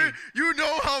Motherfucker, City. you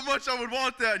know how much I would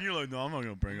want that. And you're like, no, I'm not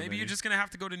going to bring him Maybe you're any." just gonna have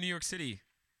to go to New York City.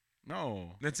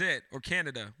 No. That's it, or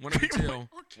Canada. One of the two.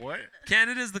 What?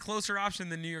 Canada's the closer option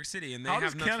than New York City, and they How have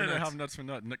does nuts Canada for nuts. have nuts for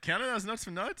nuts? Canada has nuts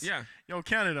for nuts? Yeah. Yo,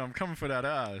 Canada, I'm coming for that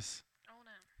ass.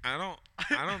 Oh no.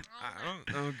 I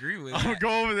don't agree with I'm going that. to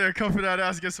go over there, come for that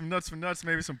ass, get some nuts for nuts,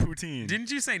 maybe some poutine. Didn't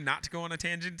you say not to go on a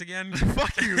tangent again?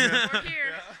 Fuck you, man. We're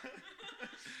here.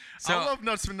 So- I love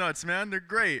nuts for nuts, man. They're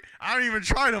great. I don't even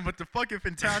try them, but they're fucking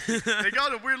fantastic. They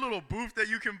got a weird little booth that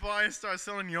you can buy and start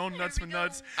selling your own nuts for we go.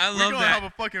 nuts. I We're love gonna that. have a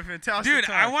fucking fantastic Dude,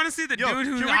 time. I want to see the Yo, dude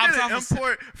who can we hops get off an a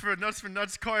import for a nuts for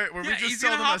nuts cart where Yeah, we just he's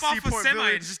sell gonna them hop at off a Seaport semi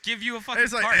Village? and just give you a And fucking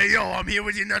it's like, cart. hey, yo, I'm here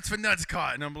with your nuts for nuts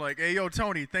cart. And I'm like, hey, yo,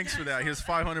 Tony, thanks for that. Here's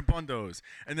 500 bundos.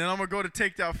 And then I'm going to go to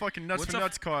take that fucking nuts What's for a-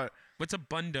 nuts cart. What's a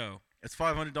bundo? It's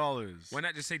 $500. Why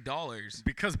not just say dollars?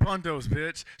 Because bundos,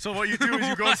 bitch. So what you do is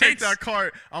you go What? take that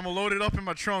cart. I'm gonna load it up in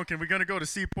my trunk, and we're gonna go to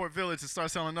Seaport Village and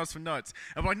start selling nuts for nuts.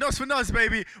 I'm like, nuts for nuts,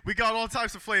 baby. We got all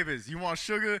types of flavors. You want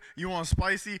sugar? You want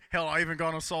spicy? Hell, I even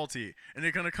got them salty. And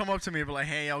they're gonna come up to me and be like,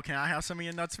 hey, yo, can I have some of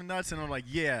your nuts for nuts? And I'm like,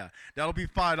 yeah, that'll be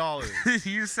 $5.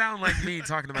 You sound like me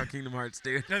talking about Kingdom Hearts,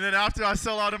 dude. And then after I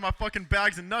sell out of my fucking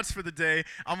bags of nuts for the day,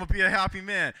 I'm gonna be a happy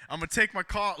man. I'm gonna take my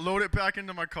car, load it back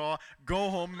into my car, go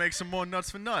home, make some more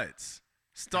nuts for nuts.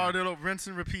 Start it up, rinse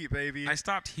and repeat, baby. I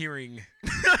stopped hearing.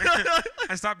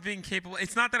 I stopped being capable.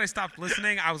 It's not that I stopped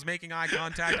listening. I was making eye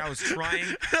contact. I was trying,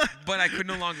 but I could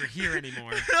no longer hear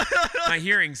anymore. My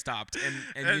hearing stopped,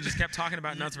 and you just kept talking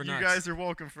about nuts for nuts. You guys are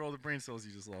welcome for all the brain cells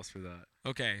you just lost for that.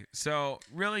 Okay, so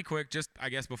really quick, just I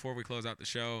guess before we close out the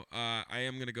show, I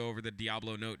am going to go over the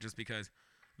Diablo note just because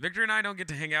Victor and I don't get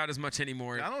to hang out as much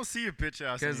anymore. I don't see your bitch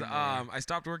ass because anymore. I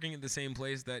stopped working at the same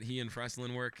place that he and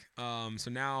Freslin work.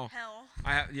 So now Hell.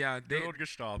 I have Good old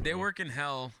Gestapo. they work in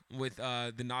hell with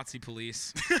the Nazi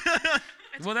police.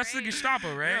 It's Well, that's the great.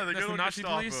 Gestapo, right? Yeah, the That's good the old Nazi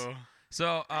Gestapo. police.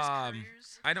 So There's I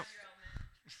careers. don't.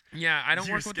 Yeah, I don't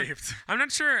You work with them. escaped. I'm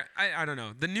not sure. I don't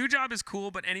know. The new job is cool,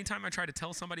 but anytime I try to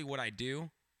tell somebody what I do.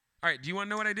 All right, do you want to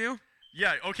know what I do?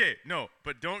 Yeah, okay, no,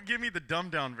 but don't give me the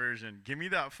dumbed down version. Give me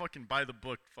that fucking by the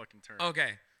book fucking term.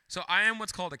 Okay. So I am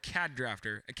what's called a CAD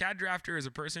drafter. A CAD drafter is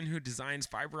a person who designs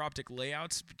fiber optic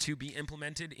layouts to be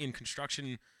implemented in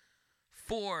construction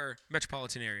for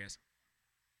metropolitan areas.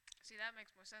 See, that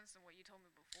makes more sense than what you told me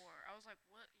before. I was like,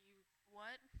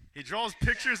 what? He draws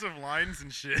pictures of lines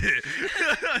and shit.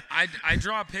 I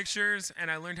draw pictures, and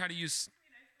I learned how to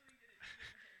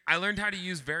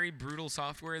use very brutal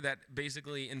software that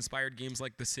basically inspired games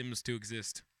like The Sims to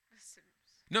exist. The Sims.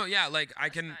 No, yeah, like I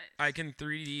That's can nice.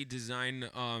 3D design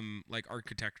like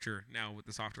architecture now with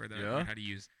the software that I Yeah? learned how to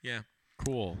use. Yeah.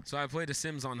 Cool. So I played The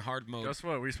Sims on hard mode. Guess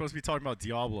what? We're supposed to be talking about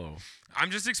Diablo. I'm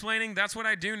just explaining that's what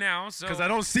I do now. So Because I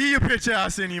don't see your bitch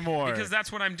ass anymore. because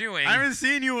that's what I'm doing. I haven't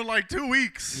seen you in like 2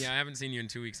 weeks. Yeah, I haven't seen you in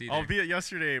 2 weeks either. Albeit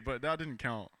yesterday, but that didn't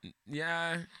count.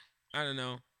 Yeah, I don't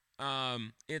know.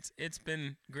 It's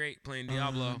been great playing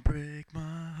Diablo. Break my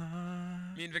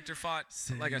heart. Me and Victor fought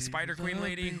like a spider queen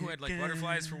lady who had like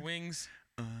butterflies for wings.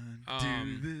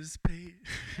 Undo this page.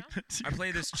 I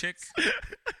play this chick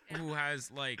who has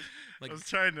like I was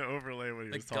trying to overlay what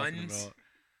he was talking guns about.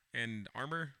 and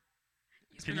armor.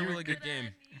 It's Can been a you- really good game.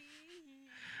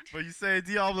 But you say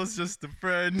Diablo's just a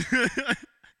friend.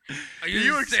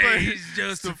 You explain say he's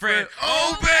just a friend.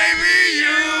 Oh,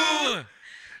 baby,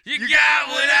 you got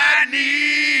what I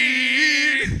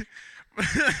need.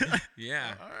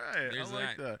 Yeah, All right, There's I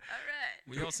like that. that. All right.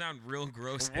 we all sound real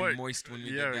gross What- and moist when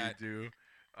we yeah, get that. we do.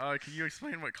 Can you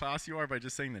explain what class you are by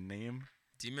just saying the name?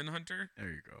 Demon hunter. There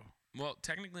you go. Well,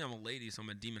 technically I'm a lady, so I'm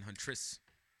a demon huntress.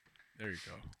 There you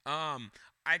go.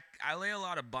 I lay a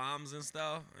lot of bombs and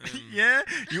stuff. and- Yeah,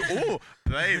 you. Oh,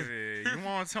 baby, you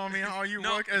want to tell me how you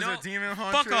No, work as no, a demon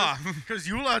hunter? fuck off. Cause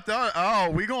you let that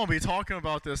out. We gonna be talking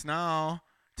about this now.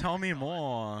 Tell me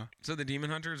more. So the demon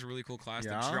hunter is a really cool class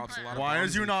that Yeah. drops a lot of Why bombs.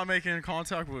 is you and- not making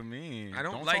contact with me? I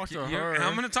don't talk like to you. her.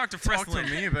 I'm gonna talk to Talk to Freslin.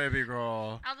 me, baby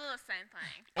girl. I'll do the same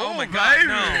thing. Oh my baby. God,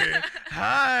 no.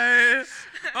 Hi.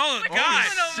 Oh my God,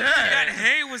 God. Shit. that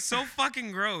hay was so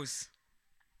fucking gross.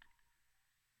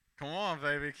 Come on,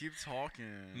 baby, keep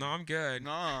talking. No, I'm good.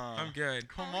 Nah. I'm good.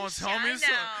 Come Holy on, tell shit, me I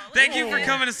some. know. Thank you for Ooh.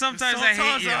 coming to Sometimes I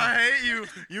Hate You. I hate you.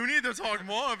 You need to talk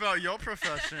more about your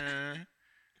profession.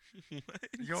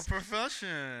 Your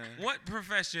profession. What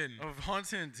profession? Of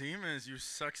hunting demons, you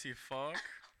sexy fuck.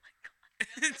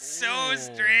 It's so Ooh,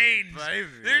 strange. baby.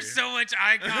 There's so much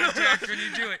eye contact when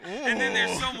you do it, and then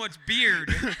there's so Ooh. much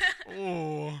beard.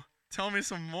 Ooh, tell me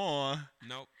some more.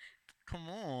 Nope. Come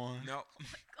on. Nope.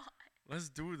 Let's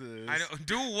do this. I don't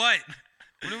do what?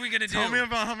 What are we gonna Tell do? me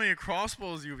about how many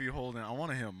crossbows you be holding. I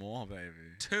want to hear more, baby.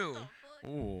 2.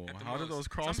 Ooh, at the how do most. those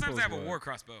crossbows Sometimes I have a work? war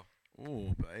crossbow.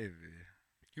 Ooh, baby.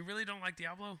 You really don't like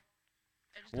Diablo?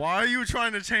 Why are you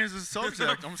trying to change the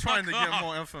subject? I'm trying to Fuck get off.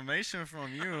 more information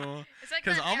from you. It's like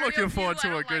Because that I'm aerial looking view, forward I to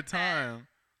a don't good like that. time.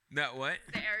 That what?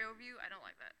 The aerial view, I don't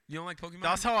like that. You don't like Pokemon?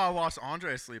 That's how I watch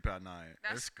Andre sleep at night.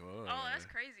 That's- It's good. Oh, that's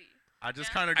crazy. I just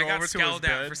Yeah. kind of I go got over to his scowled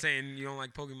at bed. for saying you don't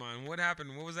like Pokemon. What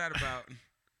happened? What was that about?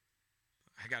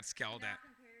 I got scowled at.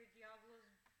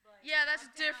 Yeah, that's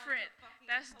different.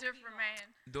 That's different, man.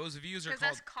 Those views are Because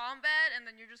called. that's combat, and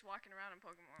then you're just walking around in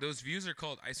Pokemon. Those views are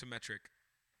called isometric.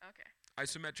 Okay.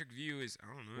 Isometric view is I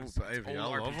don't know. Ooh, It's baby, I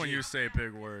old love when RPG. you say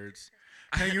big words.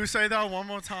 Can you say that one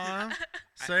more time?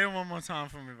 Say it one more time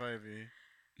for me, baby.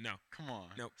 No. Come on.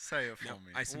 Nope. Say it for Nope.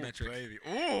 me. Isometric. Ooh, baby.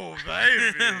 Ooh,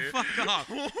 baby. Fuck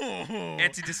off. Ooh.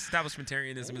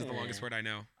 Anti-disestablishmentarianism is the longest Ooh. word I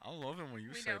know. I love it when you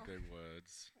We say know. big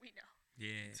words. We know.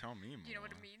 Yeah. Tell me more. Do you know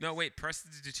what it means? No, wait.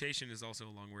 Prestidigitation is also a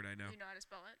long word I know. Do you know how to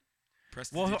spell it?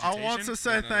 Well, I want to Prestidigitation? say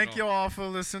No, not at thank you all. all for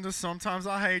listening to Sometimes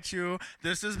I Hate You.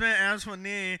 This has been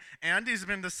Antoine. Andy's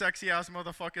been the sexy ass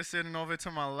motherfucker sitting over to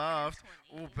my left.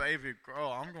 Ooh, baby girl,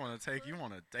 I'm going to take you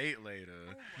on a date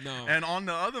later. No. And on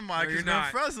the other mic you're is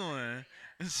not. Ben Freslin.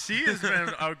 She has been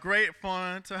a great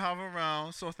fun to have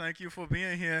around, so thank you for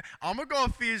being here. I'm going to go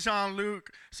feed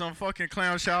Jean-Luc some fucking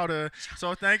clam chowder,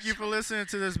 so thank you for listening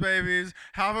to this, babies.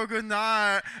 Have a good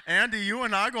night. Andy, you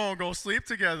and I going to go sleep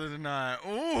together tonight.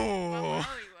 Ooh.